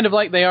almost kind of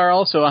like they are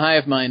also a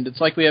hive mind.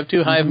 It's like we have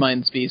two hive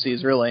mind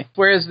species, really.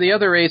 Whereas the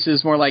other race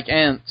is more like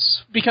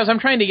ants. Because I'm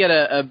trying to get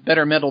a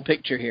better mental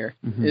picture here.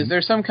 Mm-hmm. Is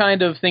there some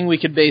kind of thing we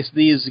could base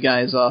these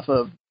guys off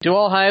of? Do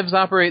all hives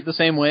operate the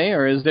same way,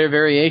 or is there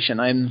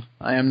variation? I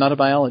am not a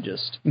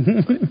biologist.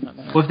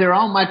 Well, if they're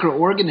all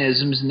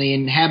microorganisms and they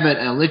inhabit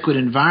a liquid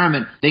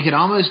environment, they could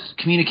almost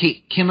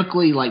communicate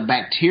chemically like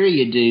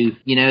bacteria do.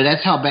 You know,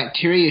 that's how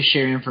bacteria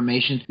share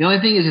information. The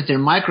only thing is that they're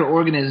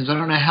microorganisms. I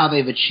don't know how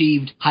they've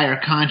achieved higher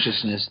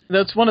consciousness.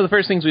 That's one of the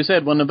first things we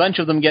said. When a bunch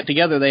of them get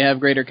together, they have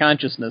greater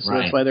consciousness.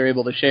 Right. That's why they're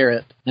able to share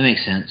it. That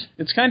makes sense.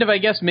 It's kind of, I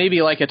guess,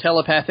 maybe like a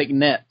telepathic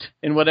net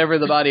in whatever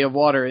the body of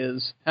water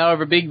is,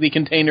 however big the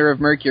container of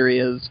mercury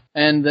is,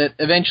 and that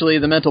eventually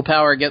the mental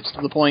power gets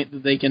to the point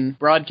that they can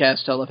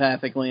broadcast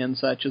telepathically and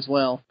such as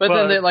well.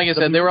 But then, like I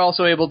said, they were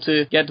also able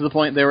to get to the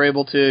point they were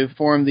able to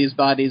form these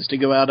bodies to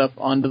go out up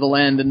onto the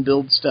land and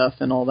build stuff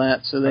and all that,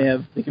 so they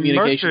have the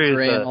communications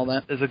array and all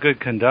that. Is a good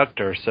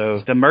conductor,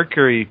 so the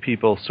Mercury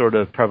people sort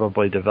of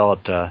probably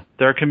developed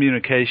their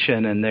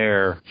communication and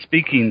their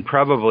speaking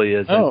probably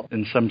is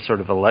in some sort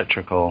of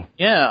electrical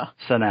synapse.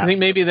 I think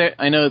maybe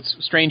I know it's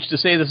strange to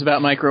say this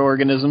about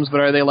microorganisms,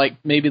 but are they like,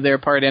 maybe they're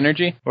part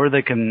energy? Or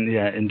they can,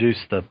 induce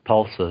the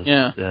pulses.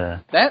 Yeah.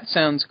 That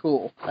sounds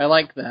cool. I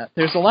like that.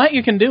 There's a lot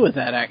you can do with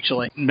that,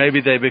 actually.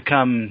 Maybe they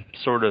become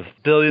sort of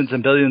billions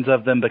and billions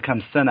of them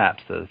become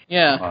synapses.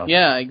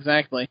 Yeah,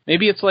 exactly.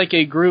 Maybe it's like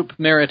a group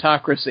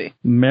meritocracy.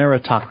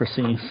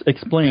 Meritocracy.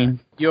 Explain.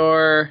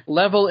 Your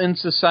level in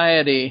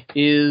society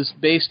is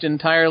based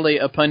entirely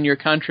upon your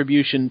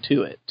contribution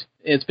to it.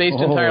 It's based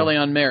entirely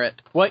on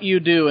merit. What you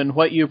do and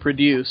what you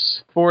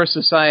produce for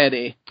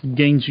society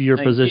gains you your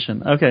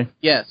position. Okay.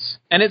 Yes.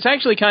 And it's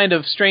actually kind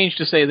of strange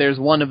to say there's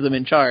one of them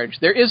in charge.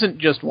 There isn't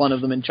just one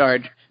of them in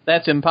charge.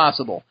 That's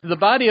impossible. The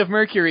body of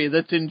Mercury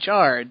that's in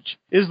charge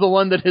is the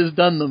one that has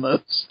done the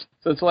most.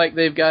 So it's like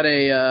they've got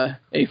a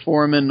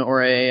foreman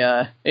or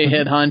a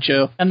head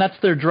honcho. And that's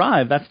their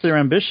drive. That's their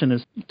ambition,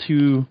 is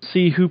to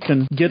see who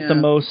can get the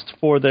most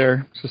for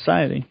their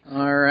society.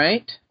 All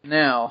right.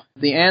 Now,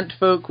 the ant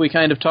folk, we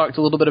kind of talked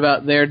a little bit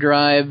about their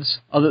drives,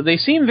 although they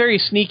seem very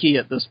sneaky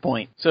at this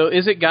point. So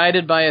is it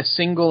guided by a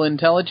single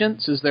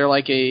intelligence? Is there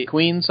like a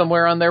queen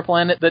somewhere on their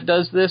planet that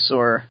does this,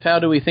 or how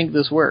do we think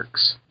this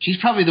works? She's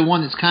probably the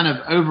one that's kind of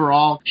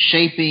overall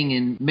shaping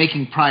and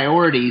making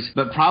priorities,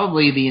 but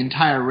probably the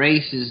entire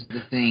race is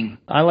the thing.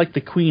 I like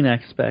the queen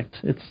aspect.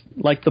 It's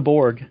like the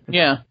Borg.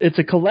 It's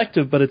a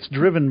collective, but it's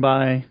driven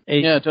by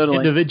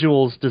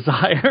individual's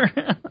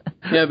desire.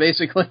 Yeah,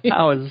 basically.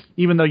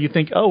 Even though you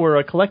think, oh, we're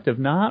a collective.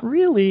 Not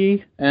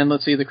really. And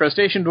let's see, the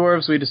crustacean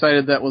dwarves, we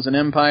decided that was an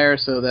empire,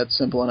 so that's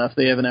simple enough.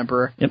 They have an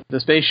emperor. Yep. The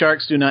space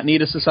sharks do not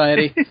need a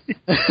society.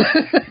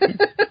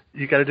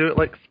 You gotta do it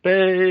like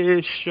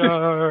Space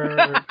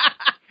Shark.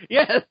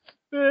 Yes!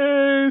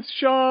 Space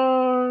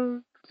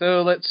Shark!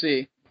 So let's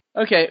see.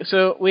 Okay,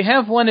 so we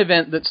have one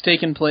event that's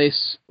taken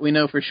place, we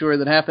know for sure,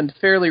 that happened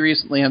fairly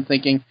recently, I'm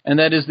thinking, and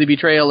that is the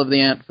betrayal of the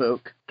ant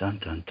folk. Dun,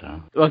 dun,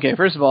 dun. Okay,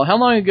 first of all, how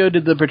long ago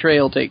did the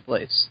betrayal take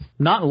place?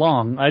 Not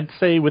long. I'd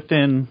say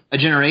within... A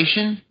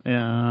generation?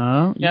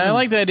 Yeah. Yeah, I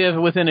like the idea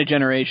of within a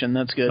generation.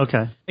 That's good.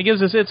 Okay. It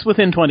gives us, it's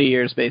within 20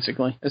 years,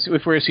 basically.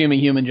 If we're assuming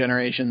human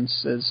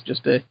generations as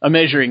just a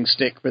measuring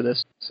stick for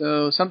this.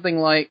 So something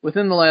like,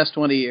 within the last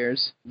 20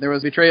 years, there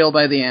was betrayal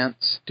by the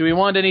ants. Do we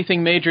want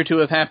anything major to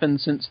have happened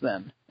since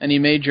then? Any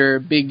major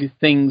big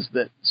things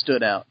that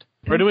stood out?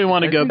 Or do we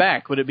want to go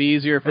back? Would it be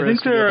easier for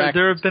us to go back?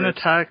 there have been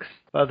attacks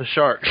by the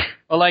sharks.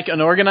 Well, like an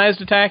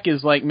organized attack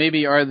is like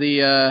maybe are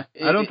the...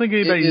 I don't think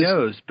anybody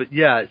knows, but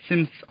yeah, it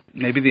seems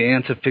maybe the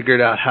ants have figured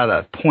out how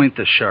to point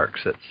the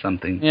sharks at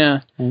something.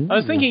 Yeah. Ooh. I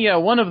was thinking,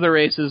 one of the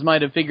races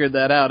might have figured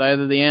that out,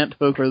 either the ant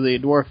folk or the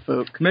dwarf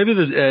folk. Maybe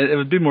it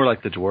would be more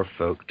like the dwarf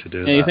folk to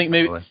do that. You think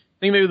maybe... Probably.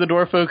 I think maybe the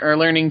dwarf folk are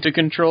learning to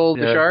control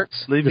the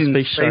sharks? Leaving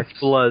the space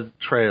blood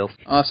trails.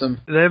 Awesome.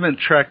 They haven't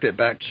tracked it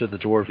back to the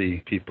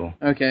dwarfy people.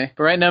 Okay.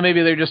 But right now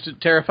maybe they're just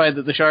terrified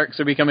that the sharks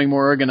are becoming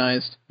more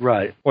organized.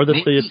 Right. Or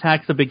that the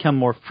attacks have become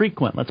more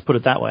frequent, let's put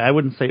it that way. I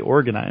wouldn't say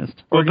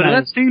organized. But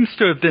that seems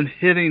to have been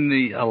hitting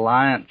the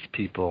Alliance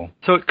people.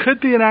 So it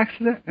could be an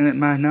accident, and it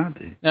might not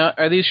be. Now,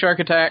 are these shark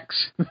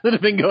attacks that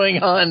have been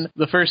going on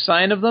the first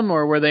sign of them,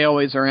 or were they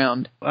always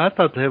around? I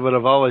thought they would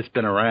have always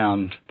been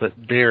around, but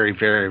very,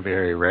 very,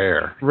 very rare.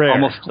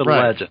 Almost a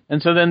legend.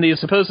 And so then these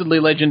supposedly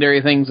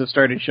legendary things have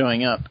started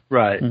showing up.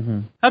 Right.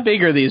 Mm-hmm. How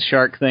big are these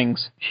shark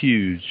things?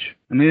 Huge.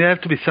 I mean, they have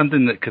to be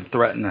something that could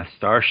threaten a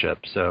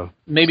starship, so...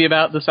 Maybe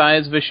about the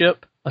size of a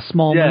ship? A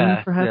small moon,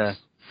 perhaps?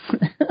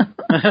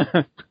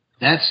 Yeah.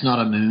 That's not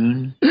a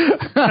moon.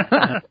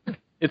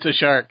 It's a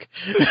shark.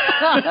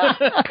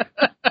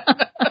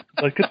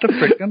 Look at the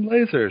freaking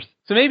lasers.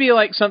 So maybe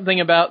like something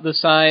about the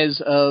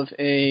size of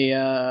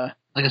a...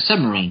 like a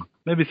submarine.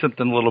 Maybe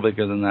something a little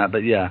bigger than that,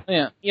 but yeah.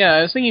 Yeah,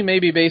 I was thinking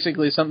maybe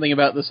basically something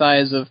about the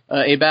size of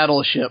a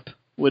battleship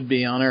would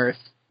be on Earth.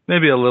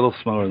 Maybe a little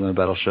smaller than a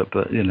battleship,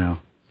 but, you know.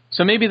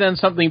 So maybe then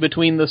something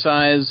between the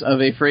size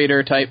of a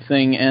freighter type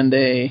thing and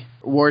a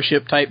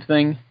warship type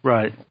thing?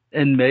 Right.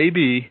 And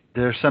maybe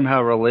they're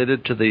somehow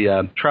related to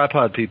the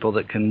tripod people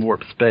that can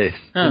warp space.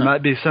 Huh. There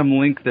might be some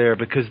link there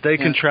because they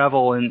can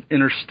travel in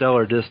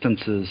interstellar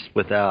distances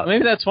without...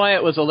 Maybe that's why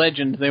it was a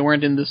legend. They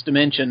weren't in this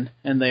dimension,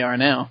 and they are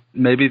now.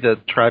 Maybe the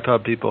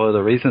tripod people are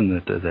the reason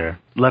that they're there.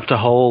 Left a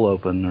hole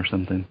open or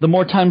something. The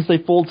more times they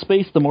fold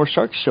space, the more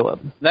sharks show up.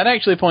 That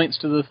actually points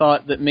to the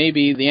thought that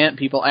maybe the ant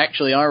people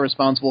actually are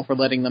responsible for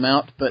letting them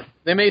out, but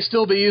they may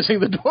still be using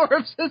the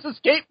dwarves as a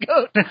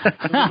scapegoat. The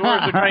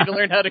dwarves are trying to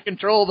learn how to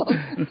control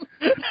them.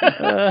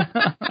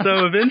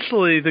 So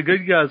eventually the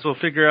good guys will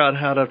figure out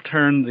how to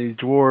turn the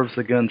dwarves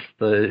against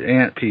the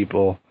ant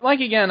people.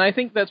 Like, again, I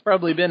think that's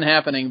probably been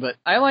happening, but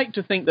I like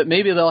to think that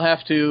maybe they'll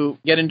have to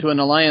get into an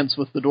alliance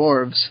with the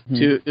dwarves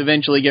to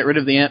eventually get rid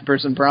of the ant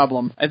person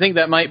problem. I think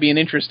that might be an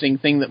interesting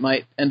thing that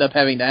might end up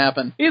having to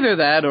happen. Either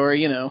that or,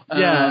 you know...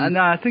 Yeah, no,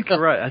 I think you're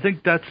right. I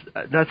think that's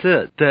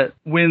it. That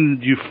when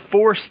you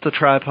force the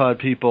tripod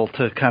people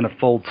to kind of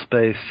fold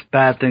space,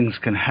 bad things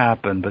can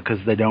happen because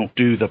they don't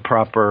do the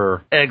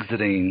proper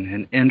exiting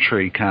and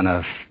entry kind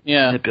of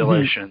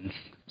manipulations.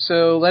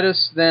 So let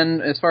us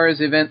then, as far as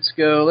events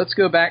go, let's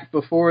go back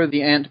before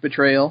the ant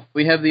betrayal.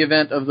 We have the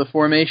event of the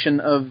formation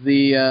of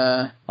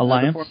the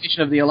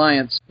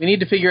Alliance. We need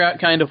to figure out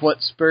kind of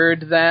what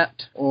spurred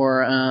that,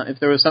 or if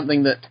there was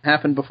something that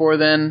happened before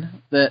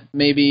then that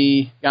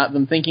maybe got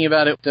them thinking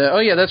about it.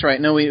 That's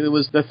right. No, it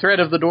was the threat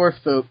of the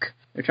dwarf folk.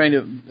 They're trying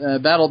to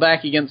battle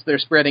back against their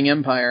spreading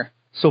empire.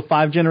 So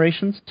 5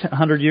 generations,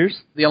 100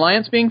 years? The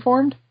Alliance being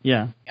formed?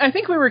 Yeah. I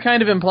think we were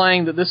kind of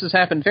implying that this has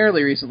happened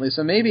fairly recently,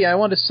 so maybe I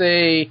want to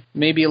say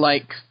maybe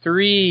like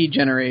 3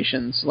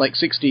 generations, like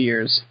 60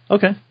 years.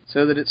 Okay.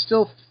 So that it's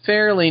still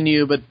fairly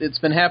new, but it's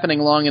been happening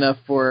long enough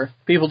for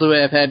people to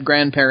have had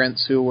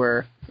grandparents who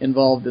were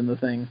involved in the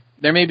thing.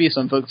 There may be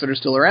some folks that are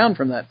still around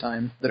from that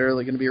time that are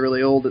going to be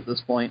really old at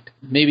this point.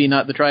 Maybe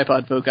not the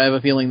tripod folk. I have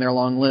a feeling they're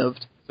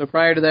long-lived. So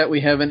prior to that,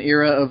 we have an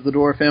era of the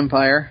Dwarf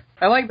Empire.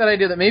 I like that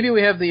idea that maybe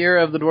we have the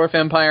era of the Dwarf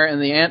Empire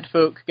and the Ant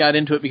folk got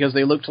into it because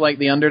they looked like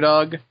the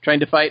underdog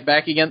trying to fight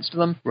back against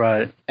them.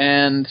 Right.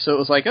 And so it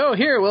was like, oh,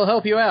 here, we'll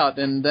help you out.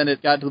 And then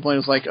it got to the point it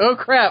was like, oh,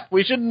 crap,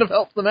 we shouldn't have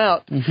helped them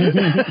out.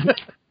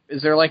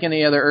 Is there like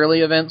any other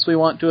early events we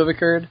want to have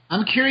occurred?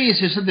 I'm curious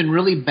if something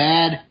really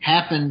bad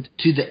happened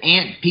to the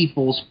ant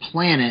people's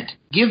planet.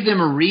 Give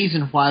them a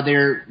reason why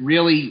they're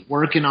really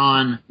working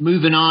on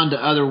moving on to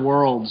other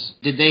worlds.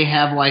 Did they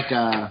have like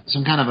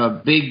some kind of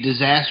a big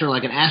disaster,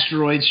 like an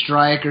asteroid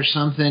strike or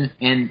something,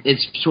 and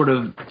it's sort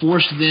of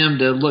forced them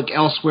to look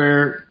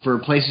elsewhere for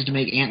places to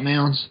make ant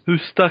mounds? Who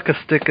stuck a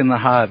stick in the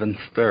hive and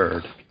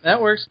stirred? That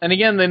works. And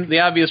again, then the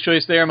obvious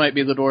choice there might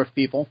be the dwarf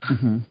people.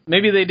 Mm-hmm.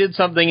 Maybe they did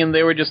something and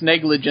they were just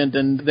negligent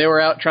and they were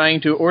out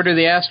trying to order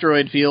the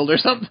asteroid field or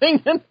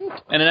something and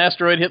an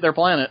asteroid hit their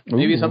planet.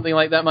 Maybe something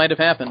like that might have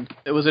happened.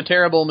 It was a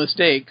terrible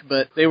mistake,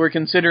 but they were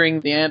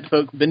considering the ant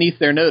folk beneath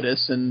their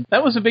notice, and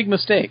that was a big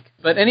mistake.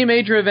 But any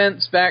major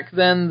events back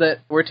then that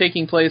were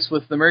taking place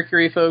with the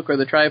Mercury folk or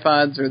the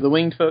tripods or the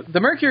winged folk? The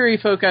Mercury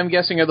folk, I'm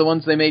guessing, are the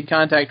ones they made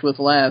contact with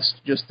last,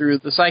 just through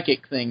the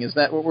psychic thing. Is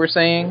that what we're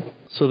saying?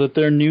 So that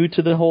they're new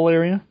to the whole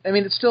area? I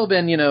mean, it's still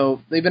been,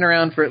 they've been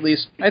around for at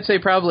least, I'd say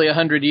probably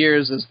 100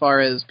 years as far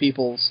as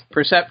people's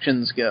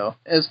perceptions go,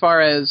 as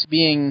far as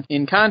being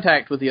in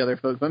contact with the other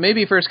folk. But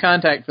maybe first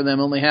contact for them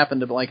only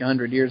happened like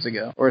 100 years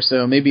ago or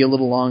so, maybe a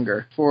little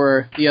longer,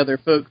 for the other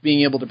folk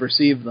being able to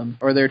perceive them,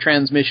 or their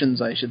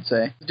transmissions, I should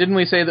say. Didn't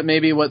we say that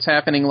maybe what's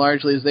happening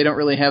largely is they don't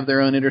really have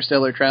their own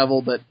interstellar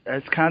travel, but...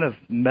 It's kind of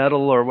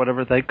metal or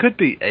whatever. They could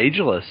be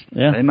ageless.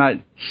 Yeah. They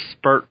might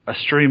spurt a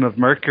stream of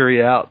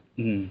mercury out.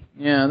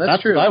 Yeah,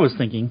 that's true. What I was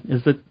thinking,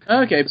 is that...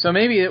 Okay, so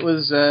maybe it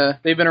was,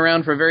 they've been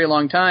around for a very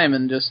long time,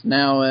 and just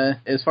now,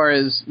 as far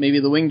as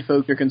maybe the winged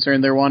folk are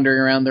concerned, they're wandering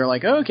around, they're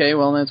like, okay,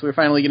 well, we're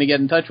finally going to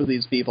get in touch with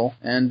these people.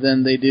 And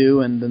then they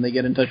do, and then they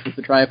get in touch with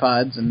the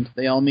tripods, and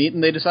they all meet,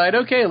 and they decide,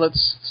 okay,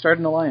 let's start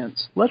an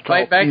alliance. Let's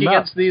fight back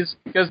against these,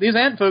 because these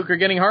ant folk are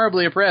getting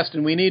horribly oppressed,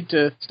 and we need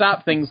to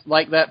stop things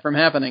like that from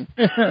happening.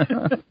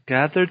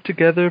 Gathered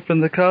together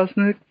from the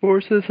cosmic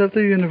forces of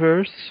the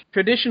universe.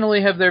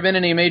 Traditionally, have there been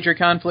any major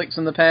conflicts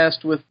in the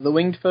past with the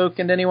winged folk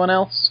and anyone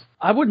else?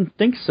 I wouldn't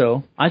think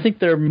so. I think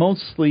they're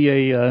mostly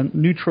a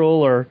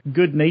neutral or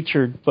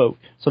good-natured folk.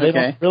 So they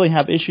don't really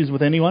have issues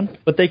with anyone,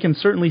 but they can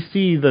certainly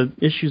see the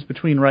issues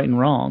between right and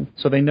wrong.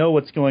 So they know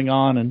what's going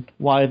on and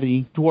why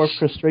the dwarf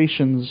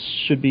crustaceans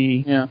should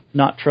be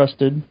not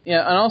trusted.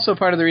 Yeah, and also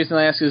part of the reason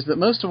I ask is that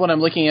most of what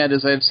I'm looking at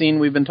is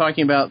we've been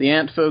talking about the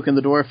ant folk and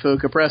the dwarf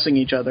folk oppressing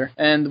each other.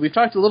 And we've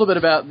talked a little bit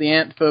about the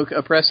ant folk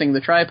oppressing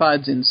the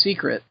tripods in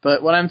secret.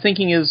 But what I'm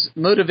thinking is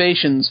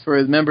motivations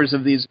for members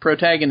of these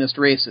protagonist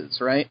races,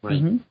 right?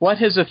 Mm-hmm. What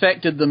has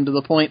affected them to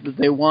the point that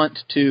they want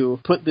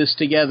to put this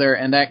together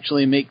and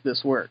actually make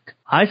this work?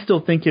 I still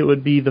think it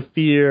would be the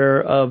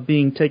fear of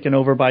being taken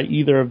over by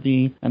either of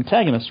the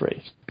antagonist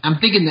race. I'm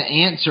thinking the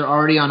ants are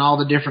already on all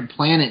the different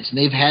planets, and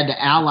they've had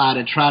to ally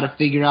to try to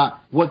figure out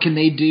what can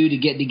they do to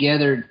get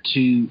together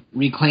to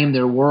reclaim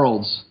their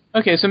worlds.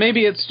 Okay, so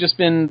maybe it's just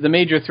been the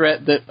major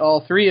threat that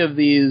all three of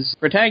these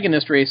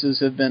protagonist races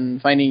have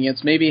been fighting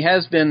against. Maybe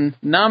has been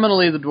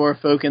nominally the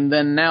dwarf folk and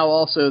then now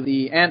also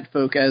the ant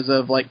folk as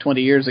of like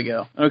 20 years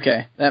ago.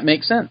 Okay, that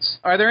makes sense.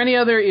 Are there any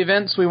other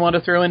events we want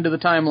to throw into the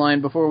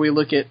timeline before we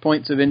look at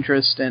points of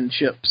interest and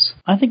ships?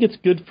 I think it's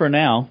good for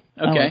now.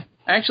 Okay.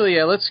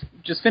 Actually, let's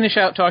just finish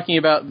out talking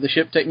about the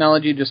ship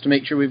technology just to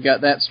make sure we've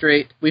got that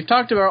straight. We've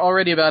talked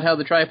already about how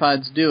the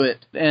tripods do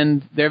it,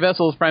 and their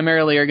vessels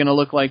primarily are going to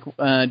look like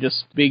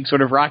just big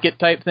sort of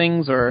rocket-type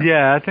things, or...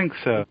 Yeah, I think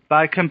so.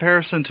 By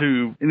comparison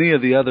to any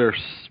of the other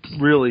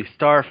really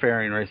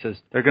starfaring races,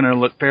 they're going to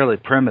look fairly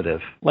primitive.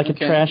 Like a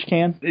trash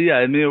can? Yeah,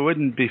 I mean, it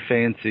wouldn't be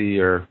fancy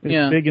or...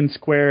 It's big and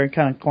square and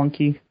kind of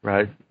clunky.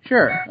 Right.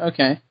 Sure,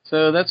 okay.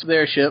 So that's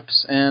their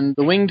ships, and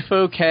the winged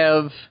folk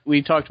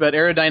we talked about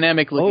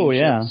aerodynamic-looking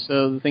ships,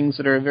 so the things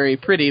that are very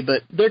pretty,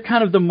 but... They're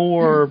kind of the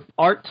more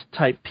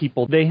art-type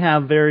people. They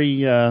have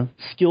very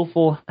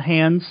skillful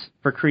hands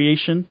for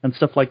creation and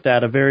stuff like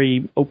that, a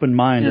very open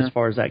mind as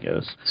far as that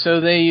goes. So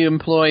they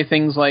employ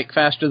things like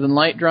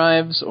faster-than-light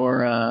drives,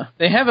 or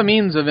they have a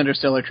means of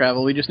interstellar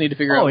travel, we just need to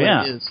figure out what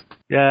it is.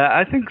 Yeah,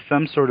 I think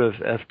some sort of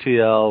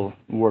FTL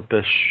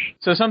warpish.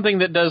 So something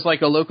that does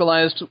like a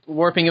localized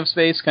warping of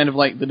space, kind of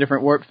like the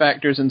different warp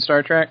factors in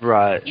Star Trek?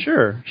 Right.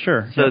 Sure.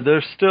 So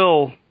they're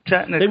still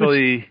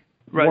technically...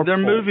 Right, they're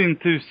moving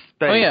through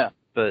space. Oh, yeah.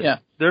 But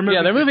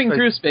They're moving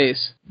through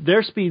space.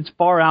 Their speeds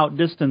far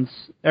outdistance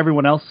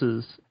everyone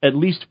else's, at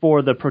least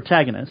for the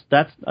protagonist.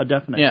 That's a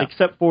definite,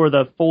 except for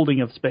the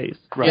folding of space.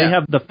 Right. They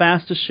have the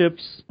fastest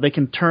ships, they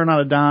can turn on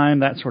a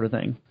dime, that sort of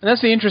thing. And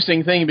that's the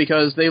interesting thing,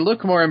 because they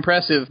look more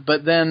impressive,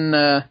 but then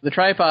the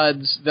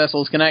Tripod's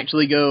vessels can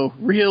actually go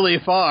really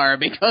far,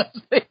 because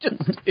they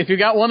just, if you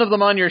got one of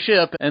them on your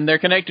ship and they're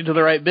connected to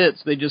the right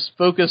bits, they just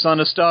focus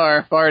on a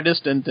star far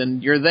distant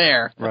and you're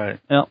there. Right.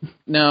 Yep.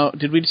 Now,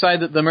 did we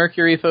decide that the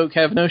Mercury folk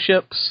have no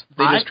ships?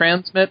 They just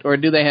transmit, or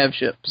do they have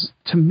ships?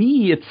 To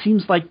me, it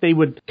seems like they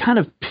would kind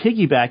of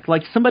piggyback.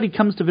 Like somebody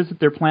comes to visit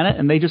their planet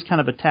and they just kind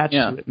of attach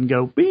to it and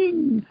go,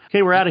 bing,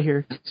 okay, we're out of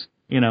here.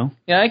 You know?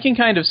 Yeah, I can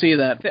kind of see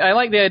that. I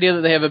like the idea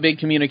that they have a big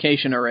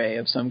communication array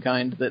of some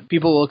kind, that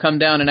people will come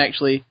down and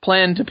actually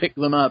plan to pick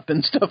them up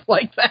and stuff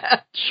like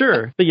that.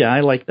 Sure. But yeah,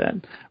 I like that.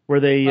 Where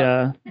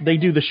they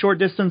do the short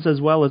distance as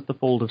well as the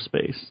fold of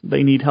space.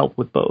 They need help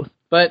with both.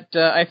 But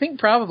I think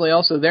probably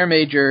also their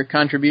major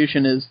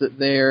contribution is that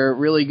they're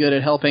really good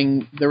at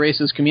helping the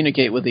races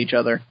communicate with each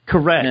other.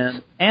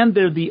 Correct. And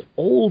they're the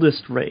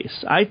oldest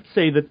race. I'd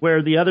say that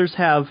where the others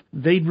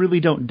they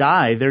really don't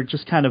die. They're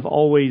just kind of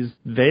always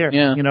there.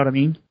 Yeah. You know what I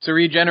mean? It's a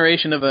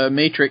regeneration of a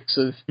matrix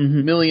of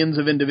millions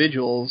of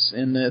individuals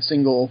in a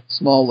single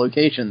small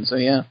location. So,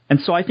 yeah. And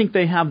so I think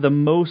they have the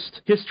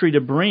most history to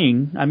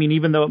bring. I mean,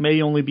 even though it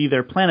may only be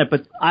their planet.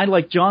 But I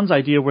like John's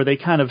idea where they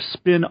kind of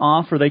spin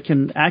off, or they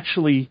can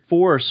actually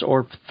force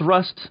or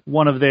thrust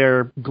one of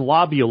their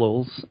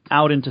globules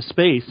out into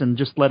space and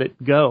just let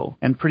it go.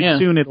 And pretty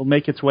soon it'll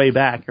make its way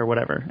back or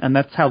whatever. And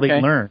that's how they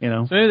learn, you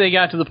know. So maybe they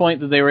got to the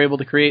point that they were able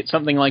to create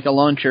something like a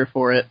launcher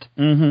for it.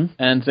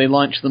 And they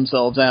launch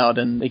themselves out,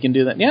 and they can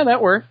do that. Yeah,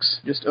 that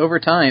works. Just over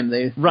time,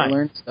 they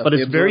learn stuff. But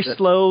it's very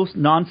slow,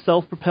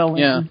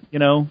 non-self-propelling, you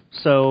know.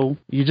 So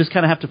you just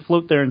kind of have to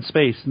float there in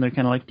space, and they're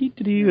kind of like,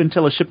 dee-dee-dee,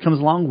 until a ship comes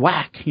along,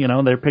 whack, you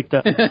know, they're picked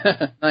up.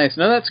 Nice.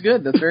 No, that's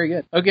good. That's very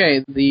good.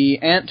 Okay, the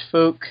Ant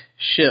Folk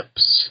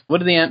ships. What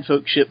do the Ant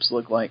Folk ships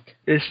look like?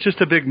 It's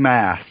just a big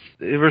mass.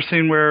 You ever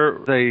seen where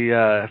they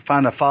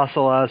find a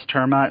fossilized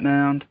termite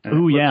mound?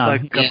 Oh, yeah.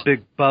 It looks like a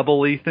big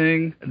bubbly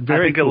thing. I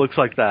think it looks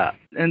like that.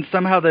 And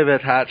somehow they've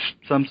attached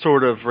some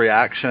sort of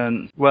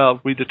reaction. Well,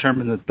 we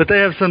determined that. But they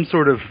have some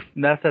sort of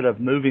method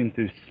of moving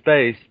through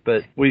space,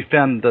 but we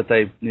found that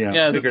they,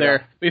 figured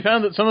out. We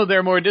found that some of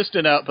their more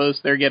distant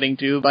outposts they're getting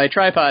to by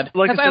Tripod.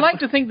 I like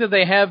to think that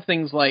they have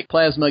things like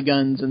plasma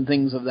guns and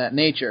things of that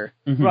nature.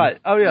 Right.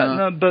 Oh, yeah.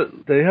 No,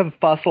 but they have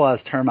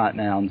fossilized termite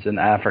mounds in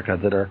Africa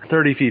that are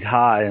 30 feet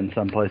high in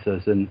some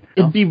places. And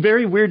it'd be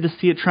very weird to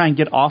see it try and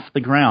get off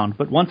the ground.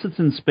 But once it's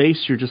in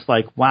space, you're just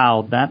like,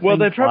 wow, that Well,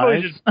 thing they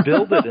probably flies. just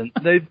build it in.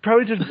 They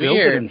probably just build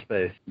it in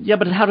space. Yeah,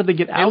 but how did they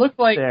get out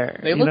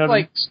there? They look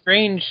like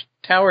strange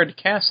towered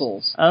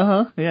castles.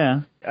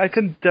 Yeah. I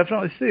can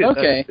definitely see it.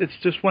 Okay. It's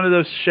just one of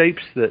those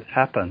shapes that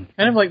happen.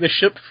 Kind of like the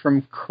ship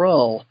from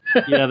Krull.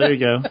 Yeah, there you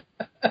go.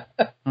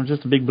 Or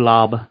just a big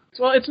blob.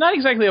 Well, it's not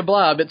exactly a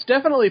blob. It's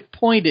definitely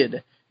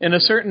pointed in a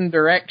certain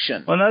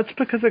direction. Well, that's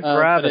because of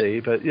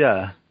gravity, but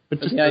yeah. But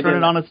just turn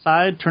it on its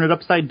side, turn it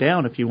upside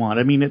down if you want.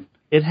 I mean,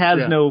 it has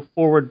no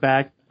forward,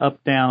 back,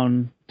 up,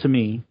 down to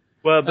me.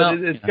 Well, but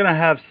it's going to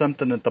have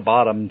something at the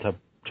bottom to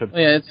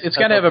it's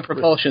got to have a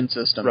propulsion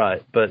system.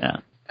 Right, but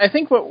I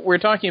think what we're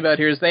talking about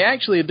here is they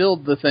actually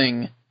build the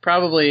thing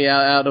probably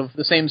out of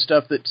the same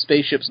stuff that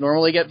spaceships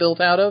normally get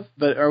built out of.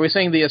 But are we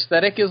saying the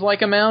aesthetic is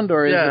like a mound,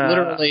 or is it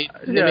literally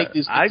they make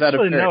these things out of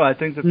dirt? No, I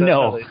think that's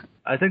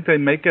I think they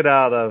make it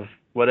out of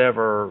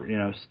whatever,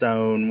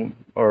 stone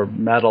or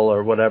metal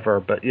or whatever,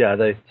 but yeah,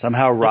 they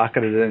somehow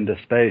rocketed it into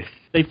space.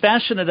 They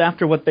fashion it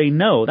after what they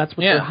know. That's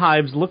what their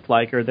hives look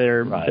like, or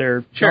their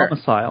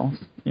domiciles,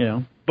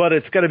 But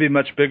it's got to be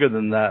much bigger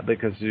than that,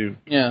 because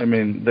I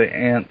mean, the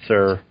ants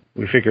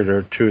we figured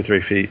are 2 or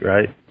 3 feet,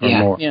 right? Or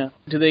more. Yeah.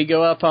 Do they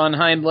go up on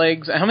hind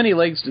legs? How many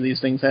legs do these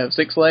things have?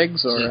 6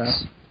 legs? Or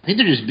 6. I think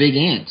they're just big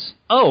ants.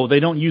 Oh, they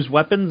don't use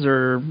weapons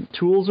or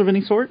tools of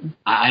any sort?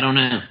 I don't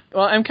know.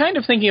 Well, I'm kind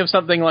of thinking of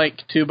something like,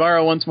 to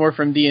borrow once more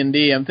from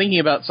D&D, I'm thinking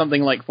about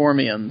something like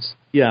Formians.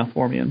 Yeah,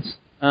 Formians.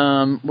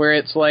 Where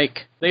it's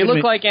like, they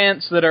look like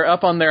ants that are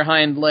up on their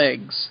hind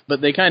legs,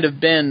 but they kind of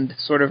bend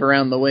sort of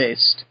around the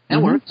waist.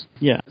 That works.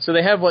 Yeah. So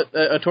they have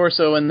a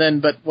torso,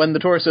 but when the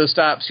torso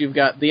stops, you've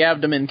got the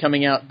abdomen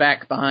coming out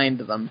back behind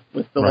them,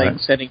 with the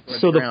legs heading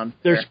toward the ground.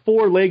 There's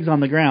 4 legs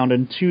on the ground,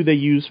 and 2 they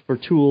use for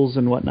tools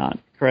and whatnot,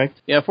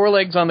 correct? Yeah, 4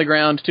 legs on the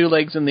ground, 2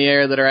 legs in the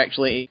air that are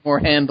actually more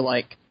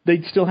hand-like.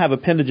 They'd still have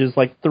appendages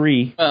like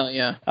 3. Oh,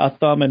 yeah. A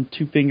thumb and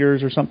 2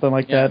 fingers or something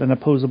like that, an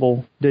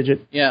opposable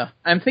digit. Yeah.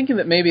 I'm thinking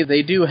that maybe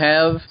they do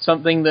have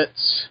something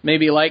that's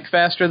maybe like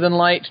faster than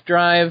light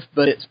drive,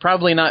 but it's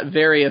probably not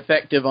very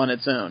effective on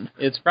its own.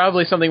 It's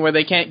probably something where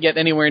they can't get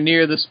anywhere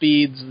near the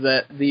speeds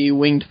that the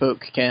winged folk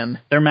can.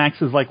 Their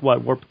max is like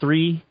what, warp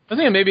 3? I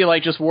think maybe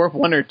like just warp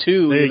 1 or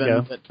 2 there even. You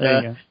go. But,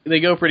 there you go. They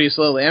go pretty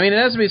slowly. I mean, it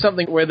has to be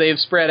something where they've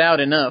spread out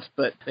enough,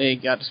 but they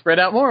got to spread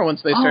out more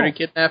once they started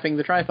kidnapping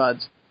the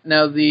tripods.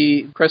 Now,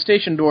 the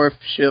crustacean dwarf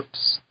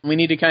ships, we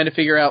need to kind of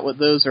figure out what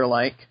those are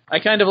like. I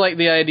kind of like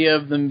the idea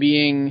of them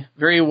being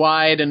very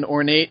wide and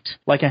ornate.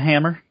 Like a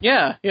hammer?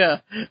 Yeah.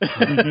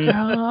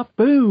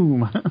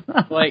 Boom.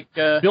 Like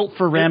built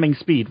for ramming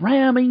speed.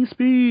 Ramming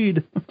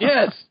speed.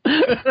 Yes.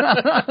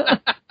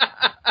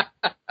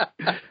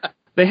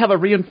 They have a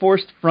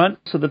reinforced front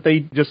so that they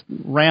just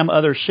ram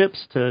other ships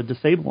to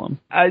disable them.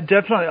 I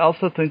definitely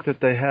also think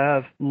that they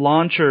have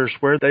launchers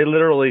where they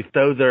literally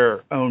throw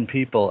their own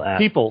people at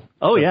people.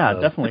 Oh, yeah,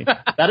 definitely.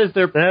 That is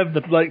their... They have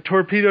the like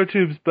torpedo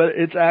tubes, but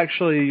it's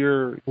actually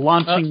your...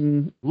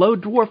 Launching low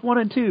dwarf 1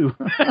 and 2.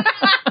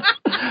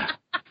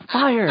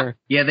 Fire.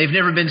 Yeah, they've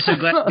never been so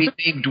glad to be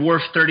named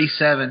Dwarf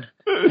 37.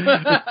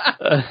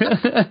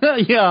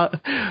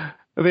 Yeah.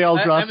 They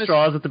all draw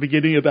straws at the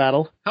beginning of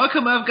battle. How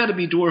come I've got to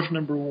be dwarf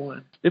number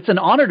 1? It's an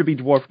honor to be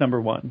dwarf number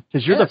 1,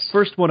 because you're the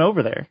first one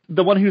over there.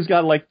 The one who's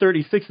got like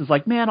 36 is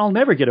like, man, I'll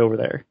never get over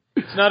there.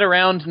 It's not a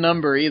round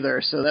number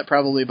either, so that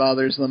probably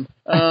bothers them.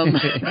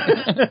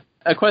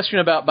 A question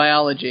about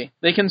biology.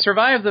 They can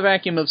survive the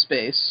vacuum of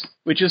space,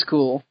 which is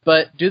cool,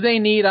 but do they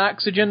need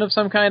oxygen of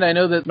some kind? I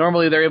know that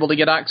normally they're able to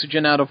get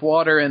oxygen out of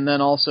water and then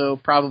also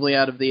probably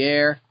out of the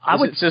air.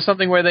 Is it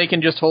something where they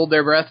can just hold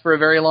their breath for a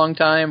very long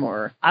time?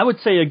 Or I would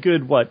say a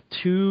good,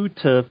 2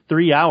 to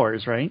 3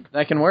 hours, right?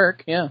 That can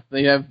work, yeah.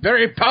 They have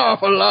very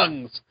powerful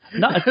lungs.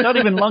 It's not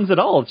even lungs at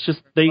all. It's just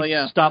they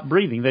stop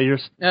breathing. They're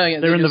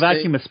in the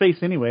vacuum of space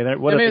anyway.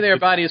 Maybe their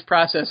bodies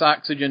process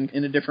oxygen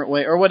in a different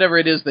way, or whatever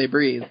it is they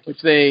breathe,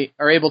 which they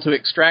are able to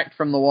extract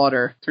from the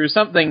water through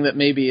something that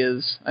maybe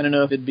is, I don't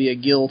know if it'd be a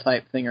gill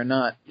type thing or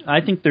not.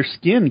 I think their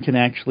skin can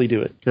actually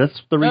do it.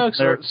 That's the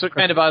reason. So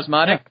kind of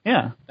osmotic?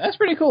 Yeah. That's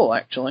pretty cool,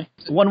 actually.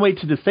 One way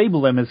to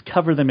disable them is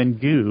cover them in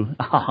goo.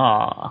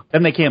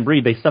 Then they can't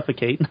breathe. They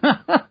suffocate.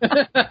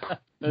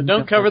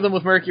 Don't cover them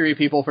with mercury,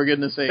 people, for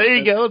goodness sake. There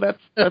you go.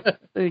 That's the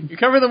thing. You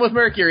cover them with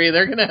mercury,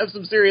 they're going to have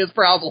some serious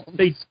problems.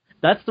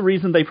 That's the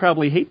reason they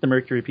probably hate the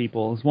mercury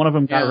people. Is one of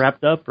them got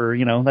wrapped up, or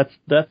that's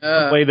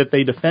the way that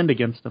they defend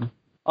against them.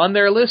 On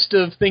their list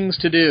of things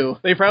to do,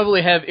 they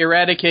probably have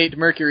eradicate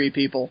mercury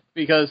people,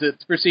 because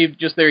it's perceived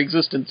just their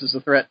existence as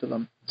a threat to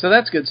them. So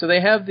that's good. So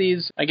they have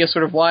these, I guess,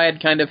 sort of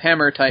wide kind of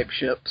hammer-type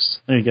ships.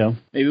 There you go.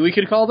 Maybe we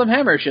could call them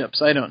hammer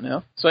ships. I don't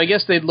know. So I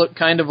guess they'd look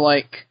kind of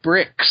like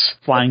bricks.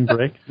 Flying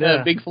bricks.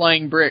 Yeah, big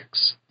flying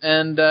bricks.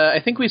 And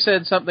I think we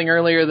said something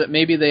earlier that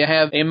maybe they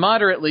have a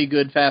moderately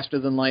good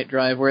faster-than-light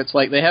drive, where it's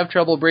like they have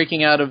trouble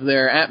breaking out of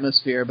their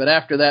atmosphere, but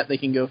after that they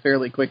can go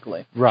fairly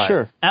quickly. Right.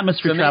 Sure.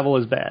 Atmosphere travel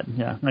is bad.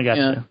 Yeah, I got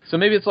you. So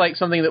maybe it's like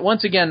something that,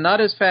 once again,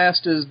 not as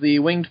fast as the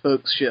winged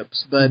folks'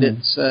 ships, but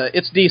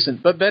it's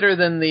decent, but better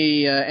than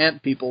the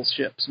ant people's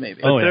ships,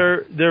 maybe. But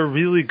they're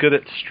really good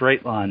at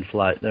straight line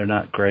flight. They're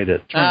not great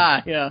at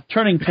turning.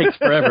 Turning takes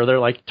forever. They're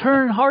like,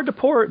 turn hard to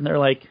port, and they're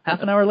like,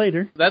 half an hour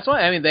later. That's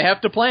why, they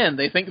have to plan.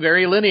 They think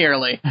very linearly.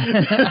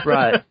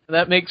 Right.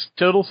 That makes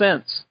total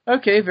sense.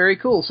 Okay, very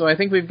cool. So I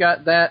think we've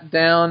got that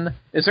down.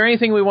 Is there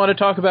anything we want to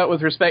talk about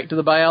with respect to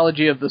the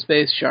biology of the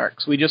space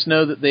sharks? We just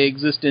know that they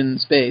exist in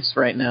space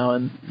right now,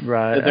 and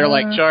that they're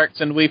like sharks,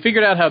 and we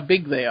figured out how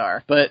big they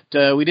are, but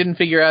we didn't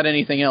figure out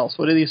anything else.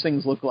 What do these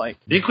things look like?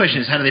 The big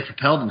question is, how do they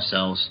propel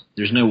themselves?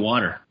 There's no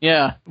water.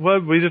 Yeah. Well,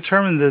 we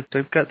determined that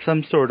they've got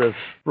some sort of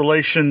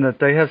relation, that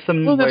they have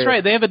some... Well, that's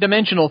right. They have a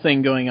dimensional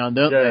thing going on,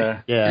 don't they?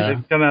 Yeah.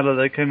 They come out of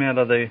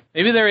the...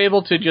 Maybe they're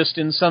able to just,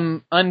 in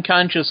some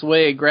unconscious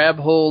way, grab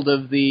hold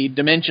of the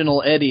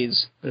dimensional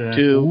eddies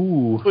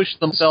to push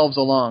themselves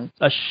along.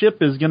 A ship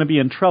is going to be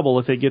in trouble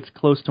if it gets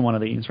close to one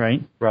of these,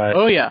 right? Right.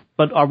 Oh, yeah.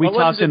 But are we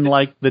talking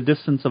like the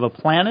distance of a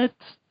planet?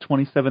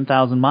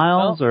 27,000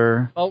 miles?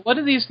 Well, what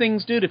do these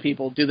things do to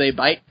people? Do they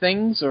bite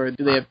things, or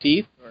do they have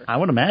teeth? I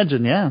would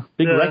imagine, yeah.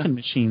 Big wrecking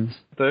machines.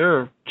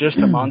 They're just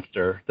a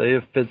monster. They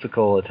have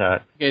physical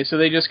attack. Okay, so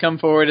they just come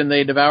forward and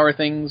they devour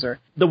things, or...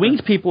 The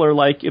winged people are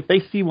like, if they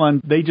see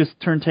one, they just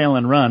turn tail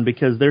and run,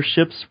 because their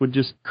ships would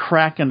just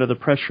crack under the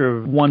pressure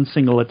of one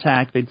single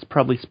attack. They'd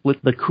probably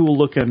split the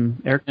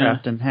cool-looking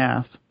aircraft in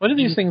half. What do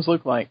these things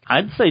look like?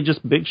 I'd say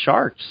just big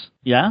sharks.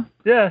 Yeah?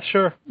 Yeah,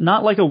 sure.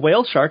 Not like a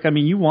whale shark.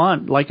 You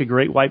want like a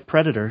great white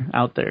predator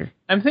out there.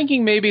 I'm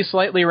thinking maybe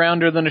slightly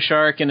rounder than a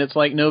shark, and it's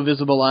like no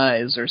visible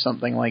eyes or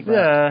something like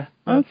that.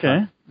 Yeah. Okay.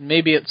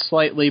 Maybe it's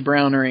slightly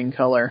browner in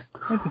color.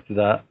 I can see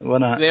that. Why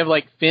not? Do they have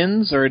like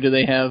fins, or do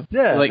they have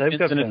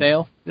fins and a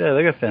tail? Yeah,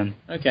 they got fins.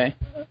 Okay.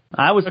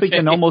 I was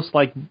thinking almost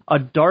like a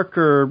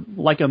darker,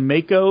 like a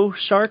mako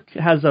shark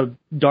has a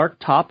dark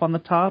top on the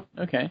top.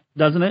 Okay.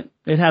 Doesn't it?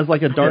 It has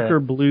like a darker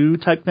blue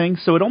type thing,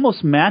 so it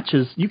almost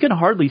matches. You can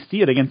hardly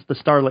see it against the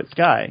starlit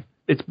sky.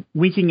 It's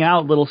winking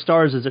out little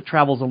stars as it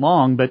travels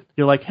along, but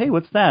you're like, hey,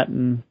 what's that?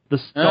 And the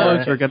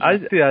stars are going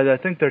to... I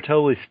think they're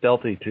totally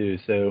stealthy, too,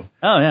 so...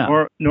 Oh,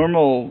 yeah.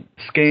 Normal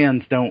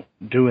scans don't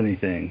do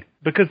anything,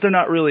 because they're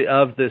not really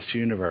of this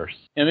universe.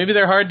 Yeah, maybe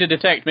they're hard to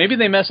detect. Maybe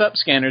they mess up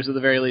scanners at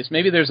the very least.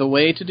 Maybe there's a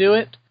way to do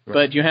it,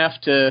 but you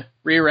have to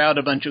reroute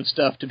a bunch of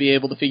stuff to be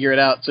able to figure it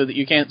out so that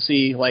you can't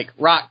see, like,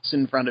 rocks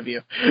in front of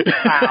you.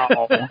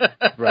 Wow.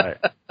 Right.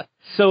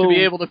 So to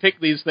be able to pick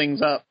these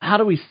things up. How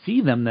do we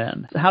see them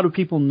then? How do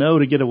people know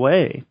to get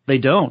away? They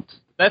don't.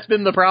 That's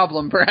been the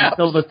problem, perhaps.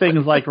 Until the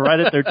thing's like right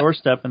at their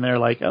doorstep, and they're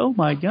like, "Oh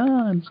my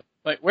god!"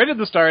 Like, where did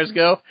the stars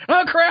go?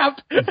 Oh crap!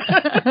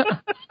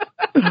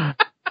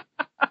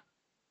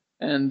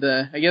 And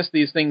I guess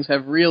these things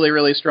have really,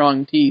 really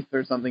strong teeth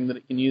or something that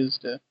it can use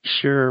to...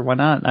 Sure, why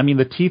not? I mean,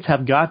 the teeth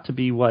have got to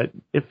be what?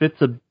 If it's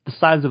the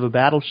size of a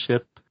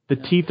battleship, the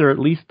teeth are at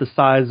least the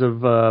size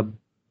of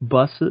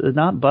buses,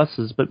 not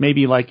buses, but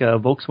maybe like a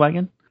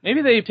Volkswagen.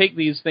 Maybe they take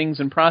these things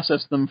and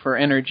process them for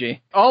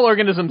energy. All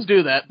organisms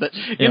do that, but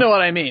you know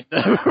what I mean.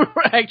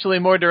 Actually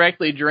more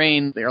directly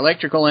drain their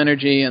electrical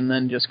energy and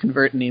then just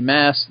convert any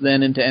mass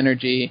then into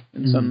energy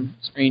in some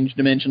strange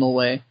dimensional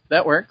way.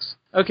 That works.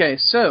 Okay,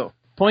 so...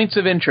 points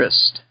of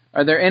interest.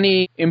 Are there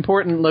any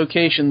important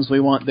locations we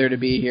want there to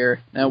be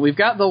here? Now, we've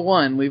got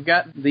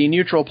the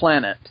neutral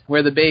planet,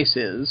 where the base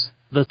is.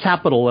 The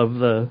capital of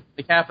the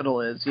capital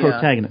is, yeah.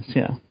 Protagonist,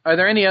 yeah. Are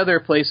there any other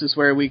places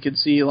where we could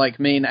see, like,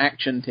 main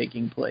action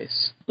taking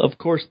place? Of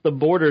course, the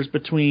borders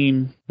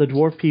between the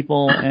dwarf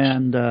people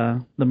and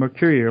the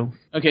Mercurial.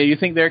 Okay, you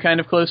think they're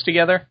kind of close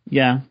together?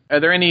 Yeah. Are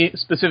there any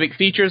specific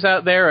features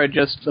out there, or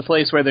just the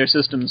place where their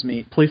systems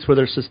meet? Place where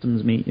their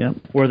systems meet, yeah.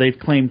 Where they've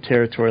claimed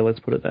territory,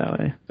 let's put it that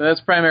way. So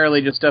that's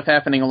primarily just stuff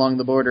happening along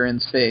the border in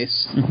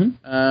space.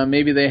 Mm-hmm.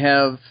 Maybe they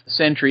have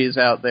sentries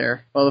out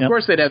there. Well, of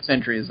course they'd have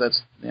sentries.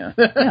 That's, yeah.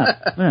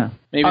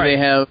 Maybe they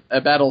have a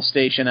battle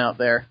station out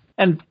there.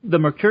 And the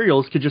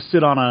Mercurials could just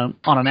sit on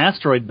an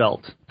asteroid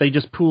belt. They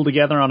just pool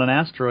together on an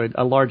asteroid,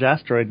 a large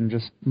asteroid, and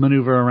just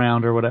maneuver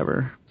around or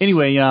whatever.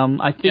 Anyway,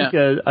 I think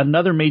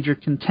another major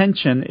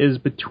contention is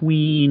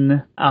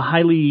between a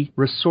highly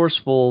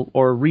resourceful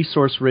or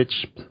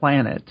resource-rich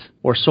planet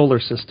or solar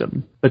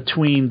system,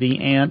 between the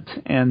ant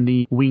and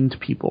the winged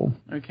people.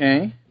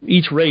 Okay.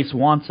 Each race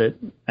wants it,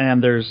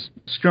 and there's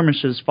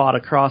skirmishes fought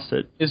across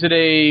it. Is it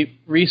a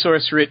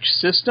resource-rich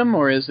system,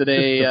 or is it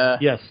a...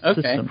 yes,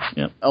 okay. system.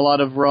 Yep. A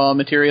lot of raw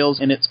materials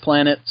in its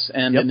planets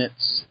and in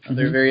its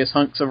other various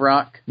hunks of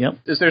rock? Yep.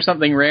 Is there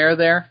something rare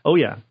there? Oh,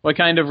 yeah. What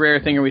kind of rare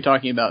thing are we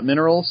talking about?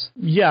 Minerals?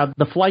 Yeah,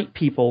 the flight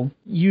people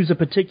use a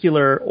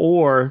particular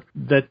ore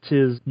that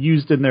is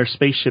used in their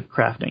spaceship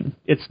crafting.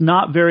 It's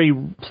not very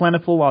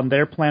plentiful on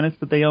their planets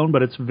that they own,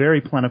 but it's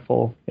very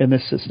plentiful in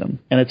this system.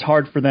 And it's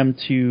hard for them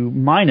to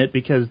mine it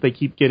because they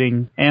keep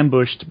getting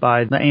ambushed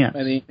by the ants.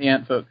 By the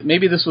ant folk.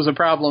 Maybe this was a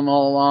problem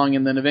all along,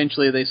 and then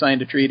eventually they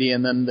signed a treaty,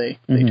 and then they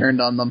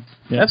turned on them.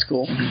 Yep. That's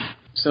cool.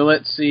 So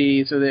let's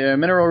see. So the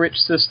mineral-rich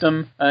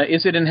system,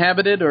 is it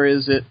inhabited, or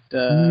is it...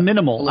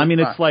 minimal. I mean,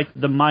 it's like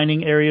the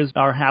mining areas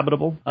are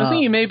habitable. I was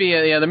thinking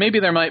maybe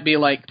there might be,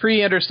 like,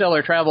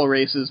 pre-interstellar travel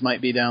races might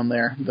be down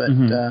there, but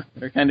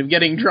they're kind of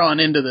getting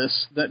drawn into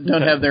this, that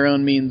don't have their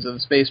own means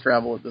of space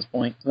travel at this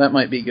point. So that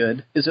might be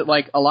good. Is it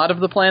like a lot of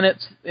the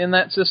planets in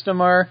that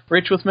system are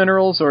rich with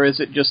minerals, or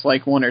is it just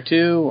like one or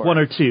two? Or? One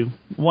or two.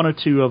 One or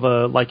two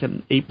of like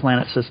an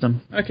 8-planet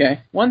system. Okay.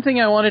 One thing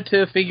I wanted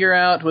to figure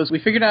out was we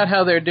figured out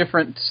how their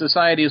different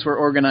societies were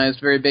organized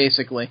very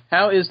basically.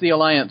 How is the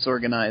Alliance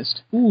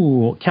organized?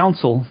 Ooh,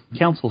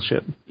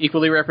 councilship.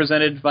 Equally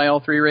represented by all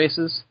three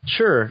races?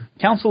 Sure.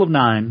 Council of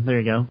 9.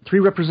 There you go. 3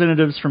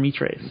 representatives from each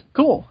race.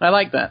 Cool. I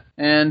like that.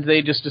 And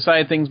they just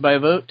decide things by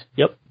vote?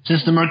 Yep.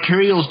 Since the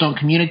Mercurials don't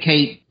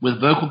communicate with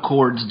vocal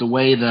cords the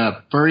way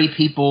the furry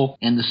people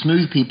and the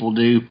smooth people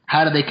do,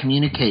 how do they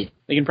communicate?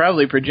 They can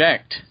probably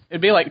project.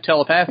 It'd be like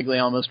telepathically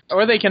almost.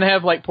 Or they can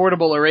have like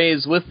portable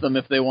arrays with them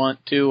if they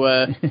want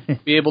to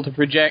be able to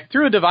project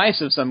through a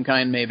device of some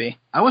kind maybe.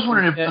 I was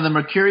wondering if the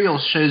Mercurial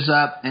shows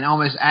up and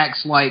almost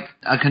acts like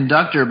a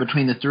conductor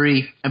between the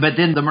three, but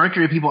then the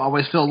Mercury people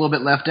always feel a little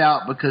bit left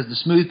out because the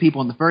smooth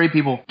people and the furry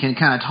people can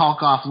kind of talk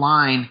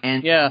offline,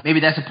 and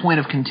maybe that's a point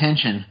of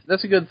contention.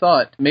 That's a good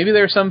thought. Maybe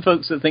there are some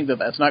folks that think that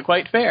that's not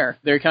quite fair.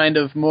 They're kind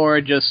of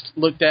more just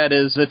looked at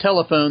as a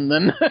telephone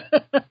than...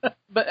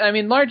 But, I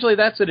mean, largely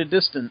that's at a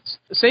distance.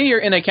 Say you're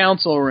in a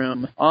council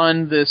room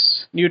on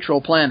this neutral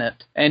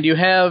planet, and you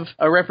have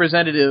a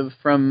representative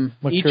from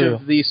each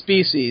of the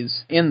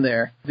species in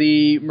there.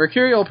 The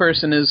Mercurial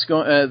person is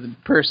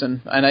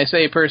person, and I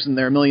say person,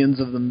 there are millions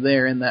of them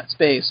there in that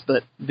space,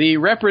 but the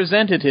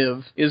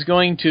representative is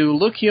going to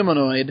look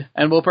humanoid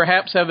and will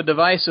perhaps have a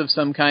device of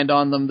some kind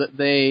on them that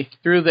they,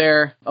 through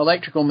their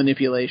electrical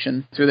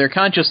manipulation, through their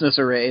consciousness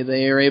array,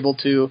 they are able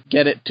to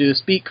get it to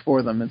speak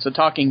for them. It's a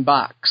talking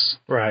box.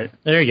 Right.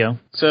 There you go.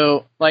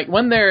 So, like,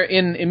 when they're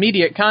in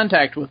immediate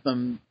contact with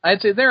them,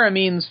 I'd say there are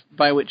means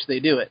by which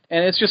they do it.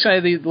 And it's just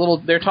kind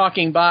of their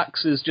talking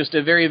box is just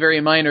a very, very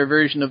minor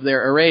version of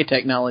their array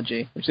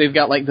technology, which they've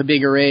got, like, the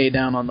big array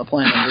down on the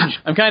planet, which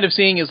I'm kind of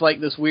seeing as, like,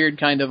 this weird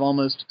kind of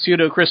almost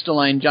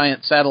pseudo-crystalline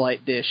giant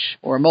satellite dish,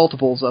 or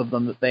multiples of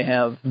them that they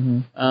have. Mm-hmm.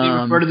 They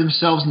refer to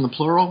themselves in the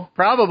plural?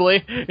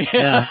 Probably.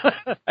 Yeah.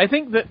 I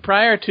think that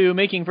prior to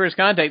making first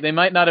contact, they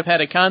might not have had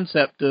a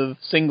concept of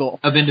single.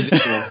 Of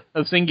individual.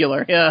 Of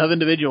singular, of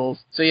individuals.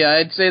 So yeah,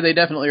 I'd say they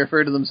definitely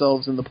refer to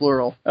themselves in the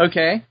plural.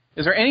 Okay.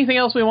 Is there anything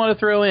else we want to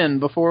throw in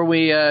before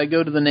we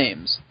go to the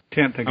names?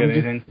 Can't think of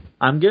anything.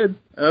 I'm good.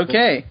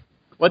 Okay.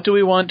 What do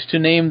we want to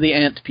name the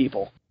ant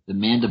people? The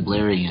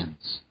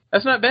Mandiblarians.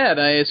 That's not bad.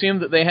 I assume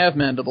that they have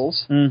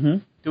mandibles. Mm-hmm.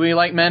 Do we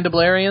like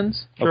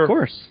Mandiblarians? Of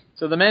course.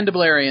 So the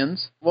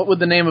Mandiblarians, what would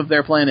the name of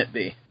their planet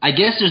be? I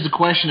guess there's the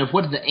question of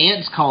what do the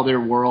ants call their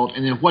world,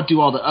 and then what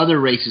do all the other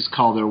races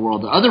call their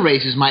world? The other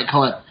races might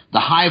call it the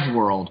hive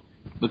world,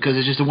 because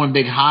it's just a one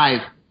big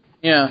hive.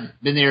 Yeah.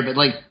 Been there, but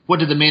like,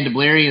 what do the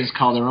Mandiblarians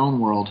call their own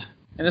world?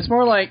 And it's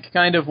more like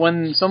kind of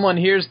when someone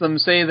hears them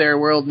say their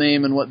world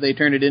name and what they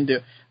turn it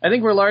into. I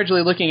think we're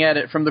largely looking at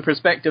it from the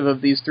perspective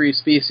of these three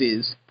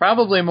species.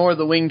 Probably more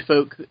the winged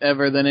folk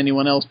ever than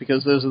anyone else,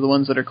 because those are the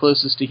ones that are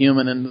closest to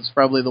human, and it's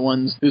probably the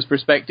ones whose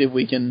perspective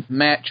we can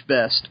match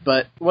best.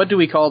 But what do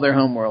we call their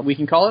homeworld? We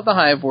can call it the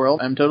hive world.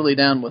 I'm totally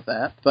down with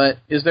that. But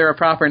is there a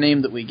proper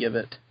name that we give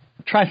it?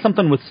 Try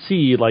something with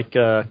C, like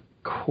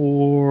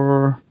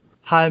core...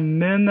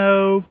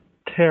 Hymenoptera.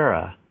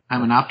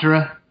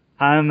 Hymenoptera?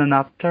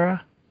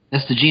 Hymenoptera?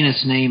 That's the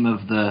genus name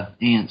of the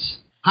ants.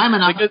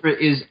 Hymenoptera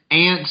is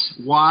ants,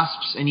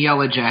 wasps, and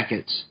yellow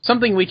jackets.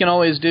 Something we can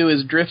always do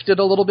is drift it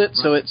a little bit,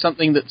 so it's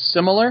something that's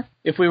similar.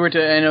 If we were to,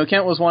 I know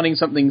Kent was wanting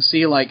something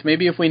C-like,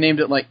 maybe if we named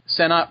it like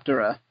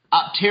Cenoptera.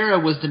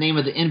 Optera was the name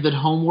of the Invid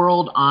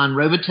homeworld on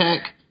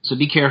Robotech, so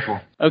be careful.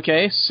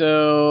 Okay,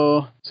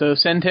 so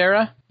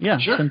Centera? Yeah,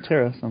 Sure.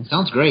 Centera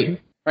Sounds great.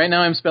 Right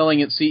now I'm spelling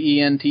it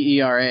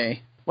Centera.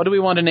 What do we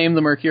want to name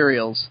the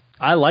Mercurials?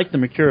 I like the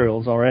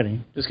Mercurials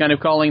already. Just kind of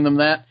calling them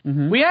that?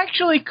 Mm-hmm. We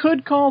actually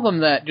could call them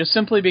that, just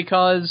simply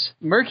because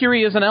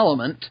Mercury is an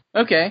element.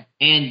 Okay.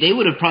 And they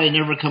would have probably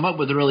never come up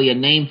with really a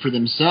name for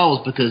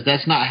themselves, because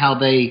that's not how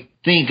they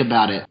think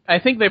about it. I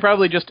think they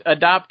probably just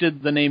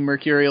adopted the name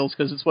Mercurials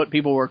because it's what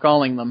people were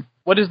calling them.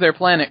 What is their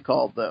planet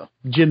called, though?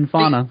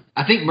 Ginfana.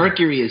 I think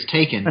Mercury is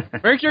taken.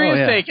 Mercury Oh, is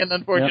yeah. taken,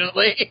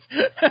 unfortunately.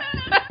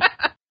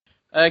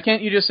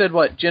 Kent, you just said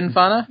what?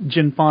 Ginfana?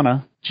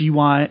 Ginfana.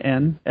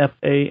 Gynfana.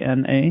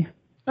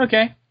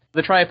 Okay.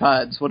 The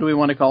tripods, what do we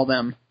want to call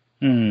them?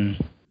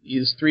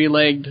 These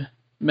three-legged,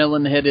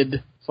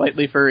 melon-headed,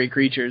 slightly furry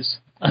creatures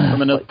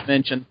from another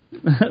dimension.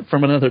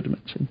 From another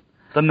dimension.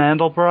 The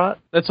Mandelbrot?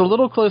 That's a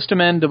little close to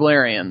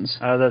Mandiblarians.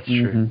 Oh, that's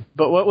true.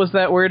 But what was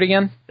that word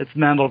again? It's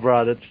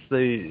Mandelbrot. It's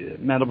the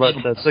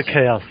Mandelbrot. That's the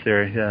chaos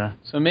theory, yeah.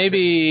 So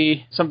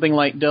maybe something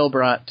like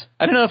Delbrot.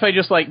 I don't know if I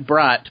just like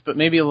Brat, but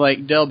maybe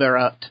like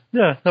Delberot.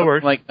 Yeah, that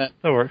works. Like that.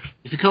 That works.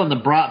 If you call them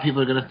the brat,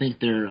 people are going to think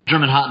they're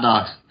German hot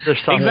dogs. There's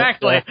something.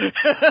 Exactly.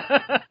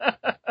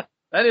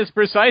 That is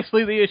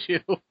precisely the issue.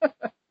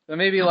 So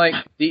maybe like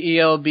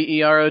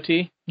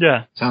Delberot?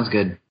 Yeah. Sounds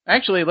good.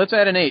 Actually, let's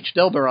add an H.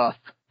 Delberoth.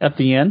 At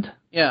the end?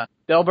 Yeah.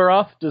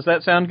 Delberoth, does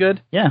that sound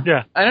good? Yeah.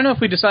 Yeah. I don't know if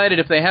we decided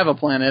if they have a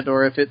planet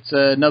or if it's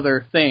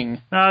another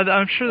thing. No,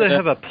 I'm sure they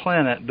have a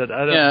planet, but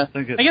I don't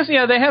think it's... I guess,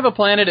 yeah, they have a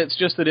planet. It's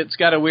just that it's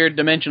got a weird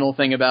dimensional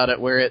thing about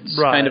it where it's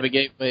Right. kind of a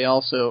gateway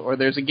also, or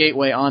there's a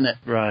gateway on it.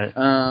 Right.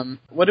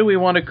 What do we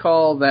want to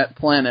call that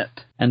planet?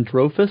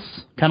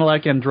 Androphis. Kind of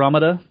like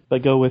Andromeda,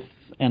 but go with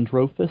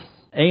Androphis.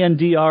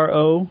 Androphis.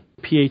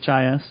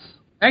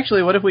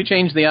 Actually, what if we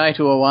change the I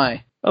to a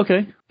Y?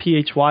 Okay.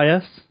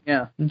 Phys.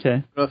 Yeah.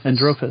 Okay. Androphis.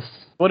 Androphis.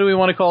 What do we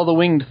want to call the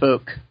winged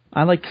folk?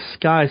 I like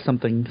sky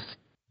something.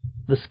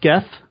 The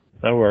Sketh.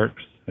 That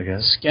works, I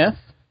guess. Sketh?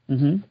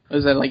 Mm-hmm.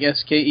 Is that like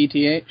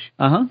Sketh?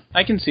 Uh-huh.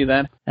 I can see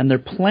that. And their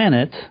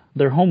planet,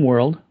 their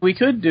homeworld. We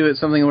could do it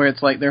something where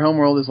it's like their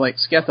homeworld is like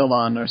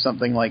Skethalon or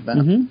something like that.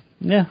 Mm-hmm.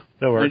 Yeah.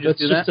 That works. Just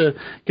do that?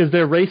 Because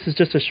their race is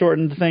just a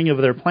shortened thing of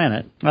their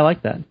planet. I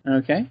like that.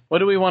 Okay. What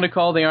do we want to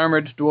call the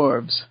armored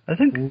dwarves? I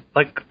think,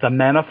 like, the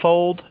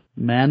manifold.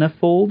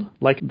 Manifold?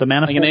 Like the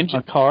manifold Like an in engine?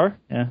 a car?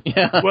 Yeah.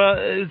 Yeah. Well,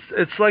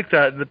 it's like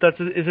that, but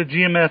it's a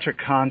geometric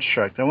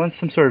construct. I want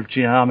some sort of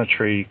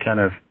geometry kind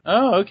of...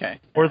 Oh, okay.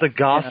 Or the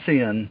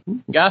Gaussian.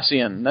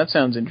 Gaussian. That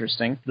sounds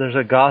interesting. There's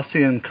a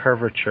Gaussian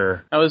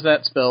curvature. How is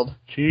that spelled?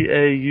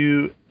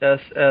 Gaussian.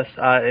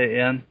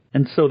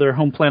 And so their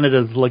home planet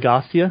is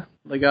Legacia?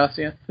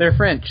 Legacia? They're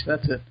French.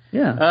 That's it.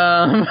 Yeah.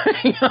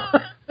 Hang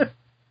on.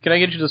 Can I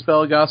get you to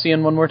spell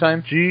Gaussian one more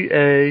time?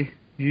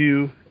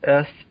 Gaussian.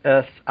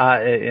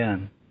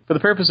 For the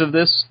purpose of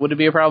this, would it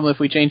be a problem if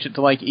we changed it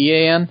to like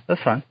EAN?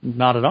 That's fine.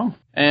 Not at all.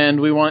 And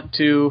we want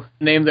to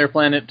name their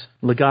planet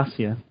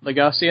Legacia.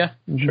 Legacia?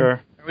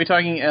 Sure. Are we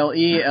talking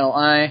L-E,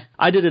 L-I?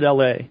 I did it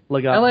L.A.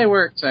 Legacia. L-A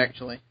works,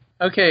 actually.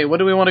 Okay, what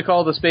do we want to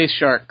call the space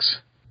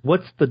sharks?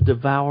 What's the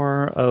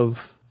devourer of...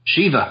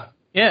 Shiva.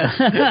 Yeah.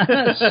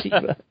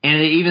 Shiva?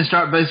 And they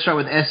both start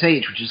with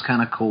SH, which is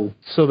kind of cool.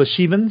 So the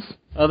Shivans?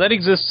 Oh, that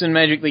exists in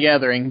Magic the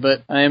Gathering,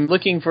 but I'm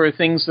looking for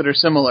things that are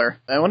similar.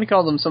 I want to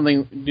call them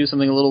do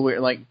something a little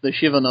weird, like the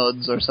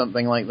Shivanodes or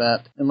something like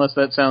that, unless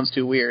that sounds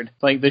too weird.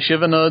 Like the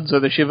Shivanodes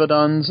or the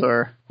Shivadons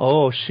or...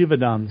 Oh,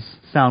 Shivadons.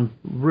 Sound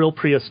real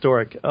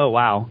prehistoric. Oh,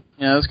 wow.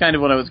 Yeah, that's kind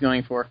of what I was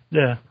going for.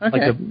 Yeah.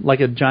 Okay.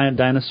 Like a giant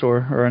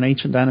dinosaur or an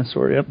ancient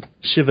dinosaur, yep.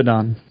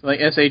 Shivadon. Like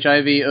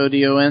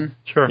Shivodon?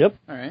 Sure. Yep.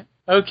 All right.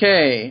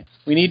 Okay,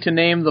 we need to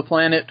name the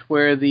planet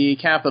where the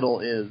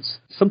capital is.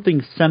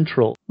 Something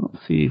central.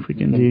 Let's see if we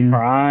can do...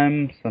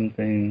 Prime,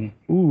 something...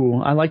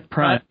 Ooh, I like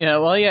Prime. Yeah,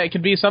 well, yeah, it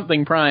could be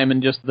something prime,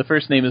 and just the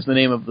first name is the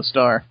name of the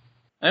star.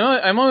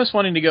 I'm almost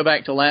wanting to go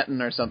back to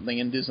Latin or something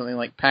and do something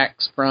like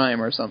Pax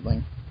Prime or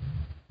something.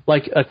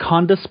 Like a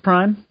Condus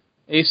Prime?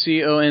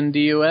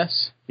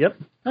 ACONDUS? Yep.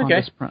 Okay.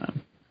 Condus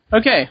Prime.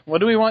 Okay, what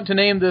do we want to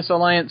name this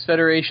Alliance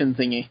Federation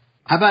thingy?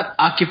 How about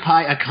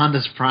Occupy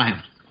Acondas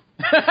Prime?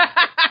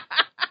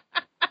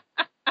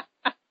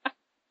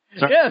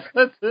 Yes,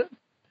 that's it.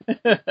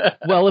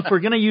 Well, if we're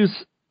going to use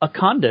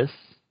Acondus,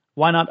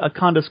 why not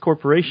Acondus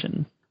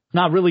Corporation?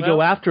 Not really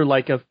go after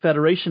like a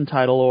federation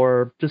title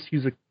or just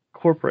use a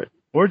corporate.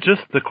 Or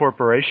just the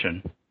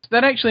corporation.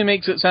 That actually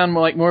makes it sound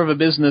more of a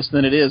business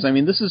than it is. I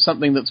mean, this is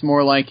something that's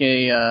more like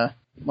a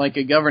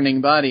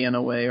governing body in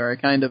a way, or a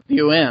kind of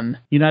UN.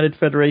 United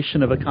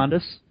Federation of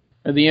Acondus?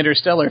 Or the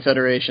Interstellar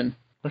Federation.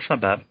 That's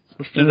not bad.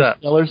 Let's do that.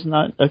 Interstellar's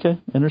not... Okay,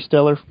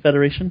 Interstellar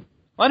Federation.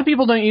 A lot of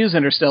people don't use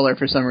Interstellar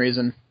for some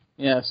reason.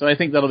 Yeah, so I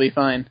think that'll be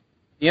fine.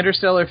 The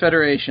Interstellar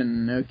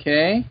Federation,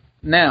 okay.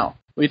 Now,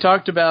 we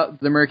talked about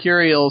the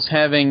Mercurials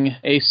having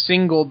a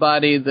single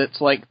body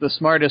that's like the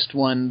smartest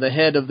one, the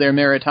head of their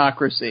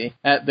meritocracy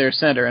at their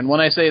center. And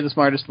when I say the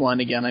smartest one,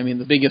 again, I mean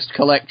the biggest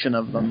collection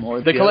of them, or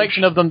the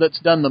collection of them that's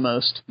done the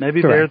most.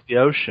 Maybe Correct. they're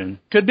the ocean.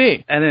 Could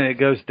be. And then it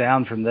goes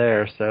down from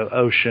there, so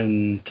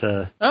ocean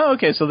to... Oh,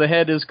 okay, so the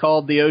head is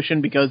called the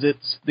ocean because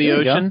it's the There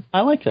you go. ocean.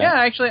 I like that. Yeah,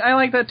 actually, I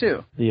like that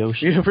too. The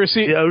ocean. We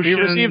ocean.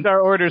 received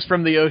our orders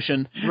from the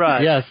ocean.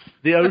 Right. Yes.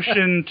 The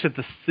ocean to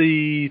the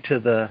sea to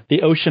the...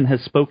 The ocean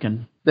has spoken.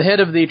 The head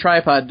of the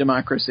tripod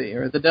democracy,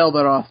 or the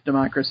Delbaroth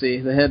democracy,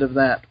 the head of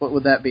that. What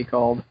would that be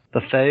called? The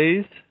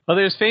phase? Well,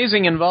 there's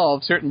phasing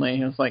involved, certainly.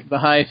 It's like the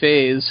high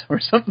phase or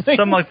something.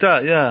 Something like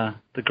that, yeah.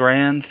 The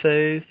grand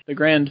phase. The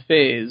grand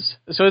phase.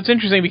 So it's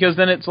interesting because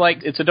then it's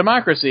like, it's a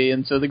democracy,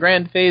 and so the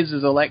grand phase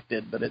is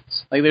elected, but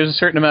it's like there's a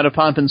certain amount of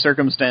pomp and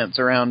circumstance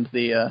around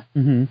the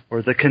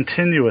Or the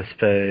continuous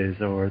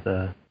phase, or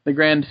the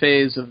grand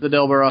phase of the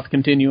Delbaroth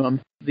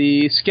continuum.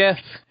 The Sketh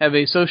have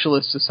a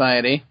socialist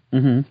society.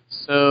 Mm-hmm.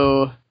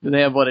 So do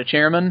they have, a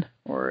chairman?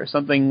 Or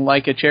something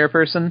like a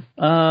chairperson?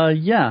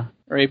 Yeah.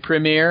 Or a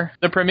premier?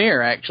 The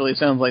premier, actually,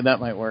 sounds like that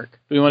might work.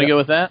 Do we want to go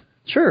with that?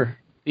 Sure.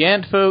 The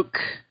Antfolk,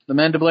 the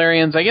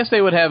Mandiblarians, I guess they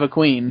would have a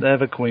queen. they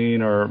have a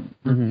queen, or...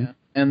 Mm-hmm.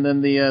 And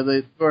then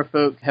the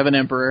Dwarfolk have an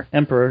emperor.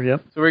 Emperor,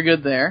 yep. So we're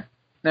good there.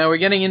 Now we're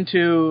getting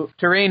into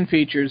terrain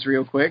features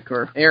real quick,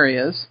 or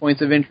areas,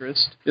 points of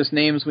interest, just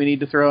names we need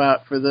to throw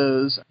out for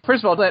those.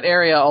 First of all, that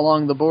area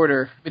along the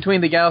border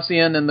between the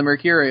Gaussian and the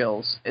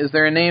Mercurials, is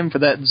there a name for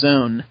that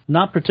zone?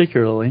 Not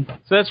particularly.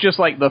 So that's just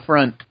like the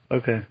front.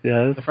 Okay,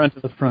 yeah. The front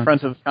of, The front.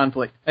 front of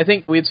conflict. I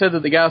think we'd said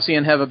that the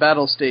Gaussian have a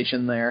battle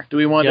station there. Do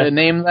we want to Yes.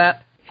 name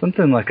that?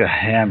 Something like a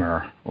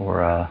hammer, or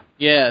a...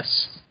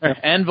 Yes.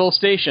 Anvil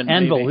Station.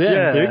 Anvil, maybe.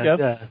 yeah, there you go.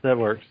 Yeah, that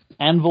works.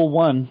 Anvil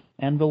 1.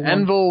 Anvil 1.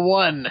 Anvil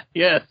 1,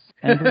 yes.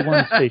 Anvil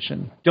 1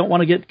 station. Don't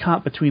want to get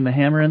caught between the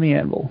hammer and the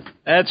anvil.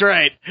 That's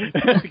right.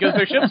 Because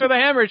their ships are the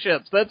hammer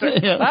ships. That's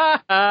right.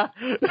 Yeah.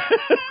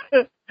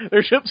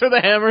 Their ships are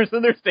the hammers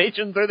and their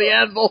stations are the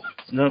anvils.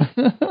 Nope.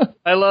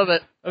 I love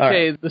it.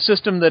 Okay, All the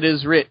system that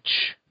is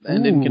rich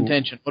and in Ooh.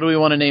 contention. What do we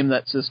want to name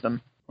that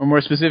system? Or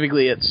more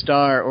specifically, it's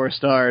star or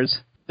stars.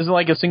 Is it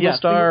like a single Yeah,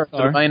 star? single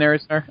star. Or a binary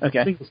star?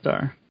 Okay. Single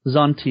star.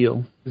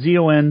 Zontil.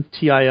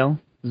 Zontil.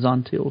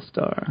 Zontil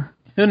star.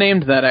 Who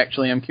named that,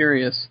 actually? I'm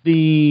curious.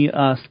 The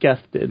Sketh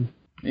did.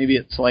 Maybe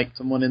it's like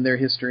someone in their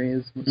history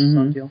is Mhm.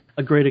 Zontil.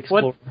 A great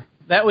explorer.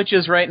 That which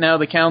is right now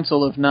the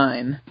Council of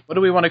Nine. What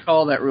do we want to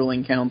call that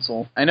ruling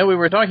council? I know we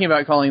were talking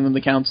about calling them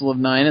the Council of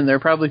Nine, and there are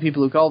probably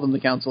people who call them the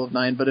Council of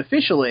Nine, but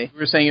officially,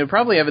 we're saying it would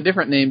probably have a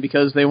different name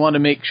because they want to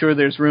make sure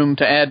there's room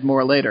to add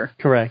more later.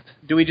 Correct.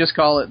 Do we just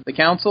call it the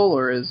Council,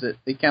 or is it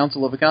the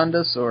Council of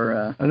Acondus,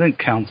 or I think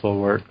council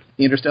works.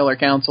 the Interstellar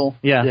Council?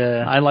 Yeah.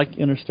 Yeah. I like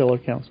Interstellar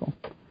Council.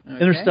 Okay.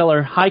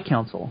 Interstellar High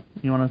Council.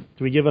 You want to?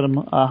 Do we give it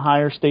a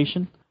higher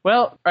station?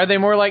 Well, are they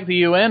more like the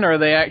UN, or are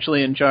they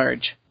actually in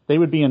charge? They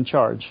would be in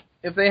charge.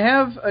 If they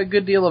have a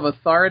good deal of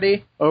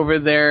authority over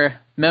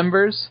their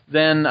members,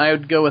 then I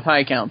would go with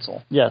High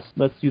Council. Yes.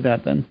 Let's do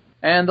that then.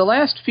 And the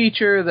last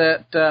feature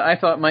that I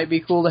thought might be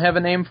cool to have a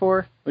name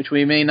for, which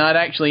we may not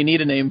actually need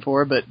a name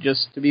for, but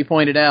just to be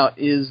pointed out,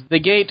 is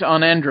the gate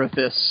on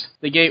Androphis.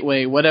 The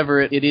gateway,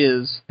 whatever it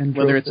is,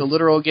 whether it's a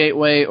literal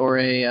gateway or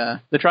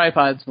the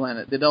Tripod's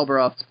planet, the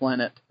Delbaroth's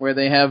planet, where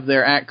they have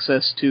their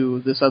access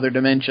to this other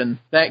dimension.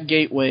 That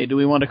gateway, do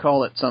we want to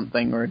call it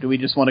something, or do we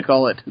just want to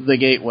call it the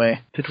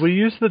gateway? Did we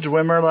use the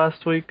Dwemer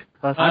last week?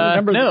 I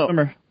remember no. the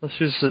swimmer. Let's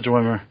use the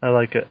Dwemer. I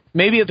like it.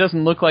 Maybe it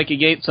doesn't look like a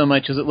gate so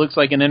much as it looks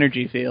like an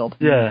energy field.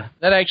 Yeah.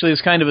 That actually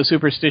is kind of a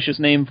superstitious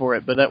name for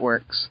it, but that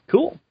works.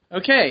 Cool.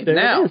 Okay, There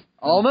it now, is.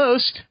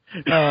 almost.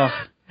 Oh,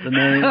 the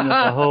name of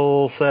the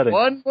whole setting.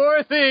 One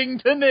more thing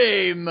to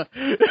name.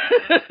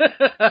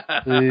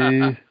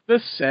 The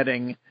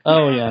setting.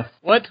 Oh yeah.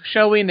 What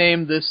shall we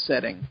name this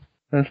setting?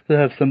 Has to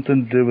have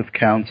something to do with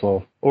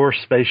council. Or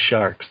space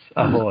sharks.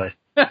 Ahoy.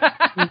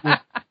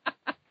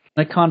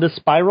 Anaconda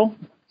Spiral.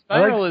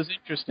 Spiral is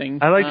interesting.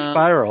 I like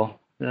Spiral.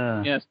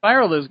 Yeah. Yeah,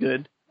 Spiral is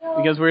good,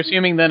 because we're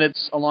assuming then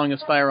it's along a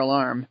spiral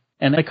arm.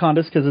 And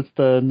Icondus, because it's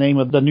the name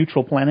of the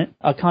neutral planet.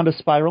 Icondus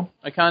Spiral.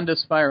 Icondus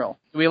Spiral.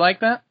 Do we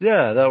like that?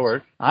 Yeah, that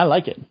works. I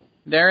like it.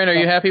 Darren, are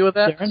you happy with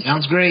that? Darren?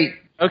 Sounds great.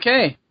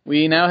 Okay.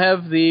 We now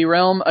have the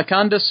realm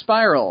Icondus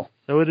Spiral.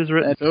 So it is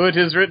written. So it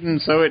is written,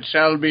 so it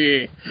shall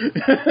be.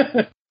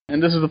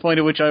 And this is the point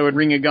at which I would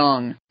ring a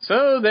gong.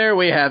 So there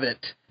we have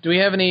it. Do we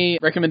have any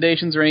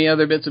recommendations or any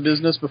other bits of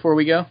business before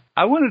we go?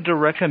 I wanted to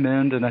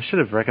recommend, and I should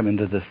have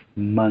recommended this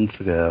months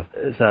ago,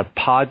 it's a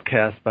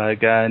podcast by a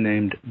guy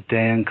named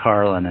Dan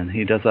Carlin, and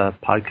he does a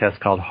podcast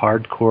called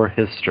Hardcore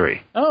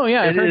History. Oh,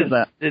 yeah, I've heard of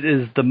that. It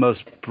is the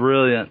most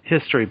brilliant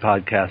history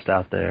podcast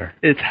out there.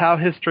 It's how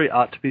history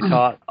ought to be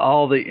taught,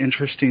 all the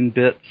interesting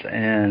bits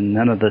and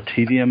none of the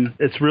tedium.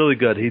 It's really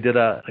good. He did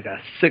a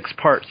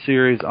 6-part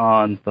series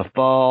on the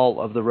fall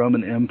of the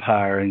Roman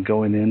Empire and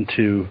going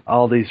into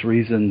all these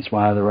reasons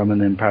why the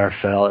Roman Empire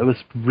fell. It was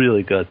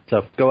really good.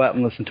 So go out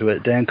and listen to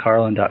it.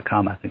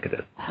 DanCarlin.com, I think it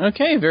is.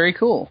 Okay, very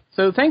cool.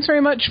 So thanks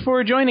very much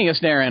for joining us,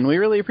 Darren. We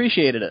really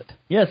appreciated it.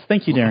 Yes,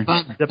 thank you, Darren.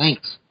 Yep.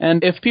 Thanks.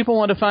 And if people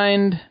want to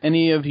find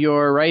any of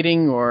your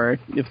writing, or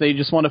if they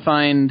just want to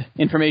find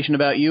information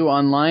about you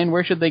online,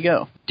 where should they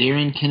go?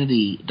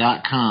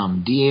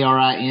 DarrenKennedy.com.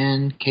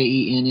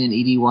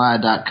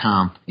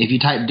 DarrenKennedy.com. If you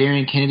type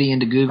Darren Kennedy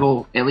into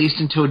Google, at least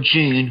until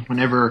June,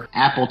 whenever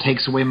Apple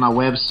takes away my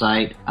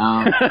website,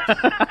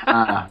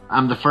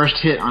 I'm the first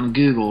hit on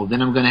Google.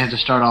 Then I'm going to have to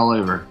start all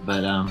over.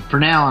 But for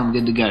now, I'm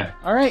good to go.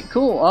 All right,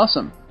 cool,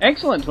 awesome.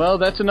 Excellent. Well,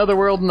 that's another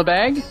world in the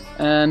bag,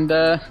 and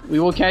we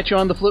will catch you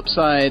on the flip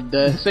side.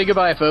 Say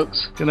goodbye,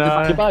 folks. Good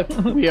night. Goodbye.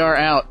 We are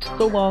out.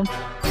 So long.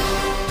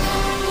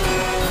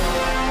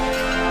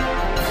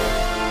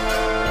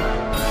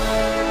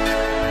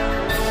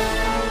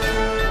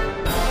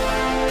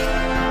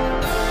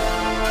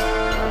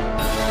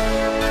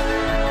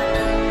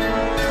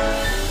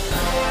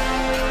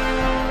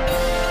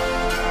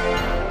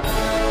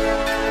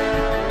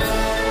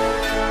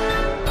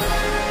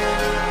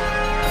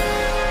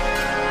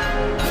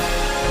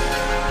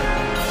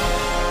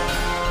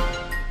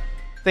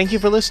 Thank you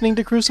for listening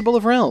to Crucible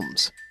of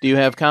Realms. Do you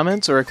have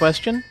comments or a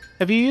question?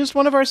 Have you used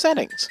one of our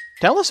settings?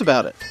 Tell us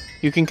about it.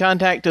 You can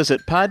contact us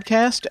at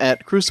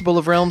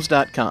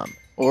podcast@crucibleofrealms.com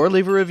or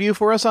leave a review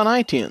for us on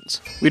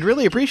iTunes. We'd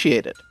really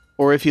appreciate it.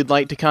 Or if you'd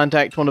like to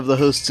contact one of the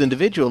hosts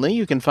individually,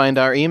 you can find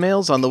our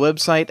emails on the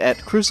website at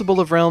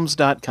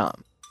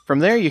crucibleofrealms.com. From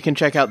there, you can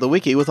check out the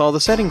wiki with all the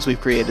settings we've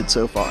created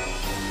so far.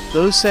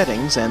 Those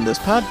settings and this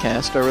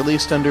podcast are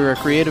released under a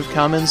Creative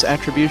Commons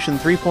Attribution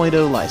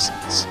 3.0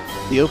 license.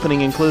 The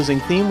opening and closing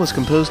theme was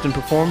composed and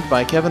performed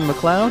by Kevin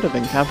MacLeod of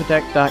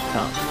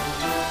Incompetech.com.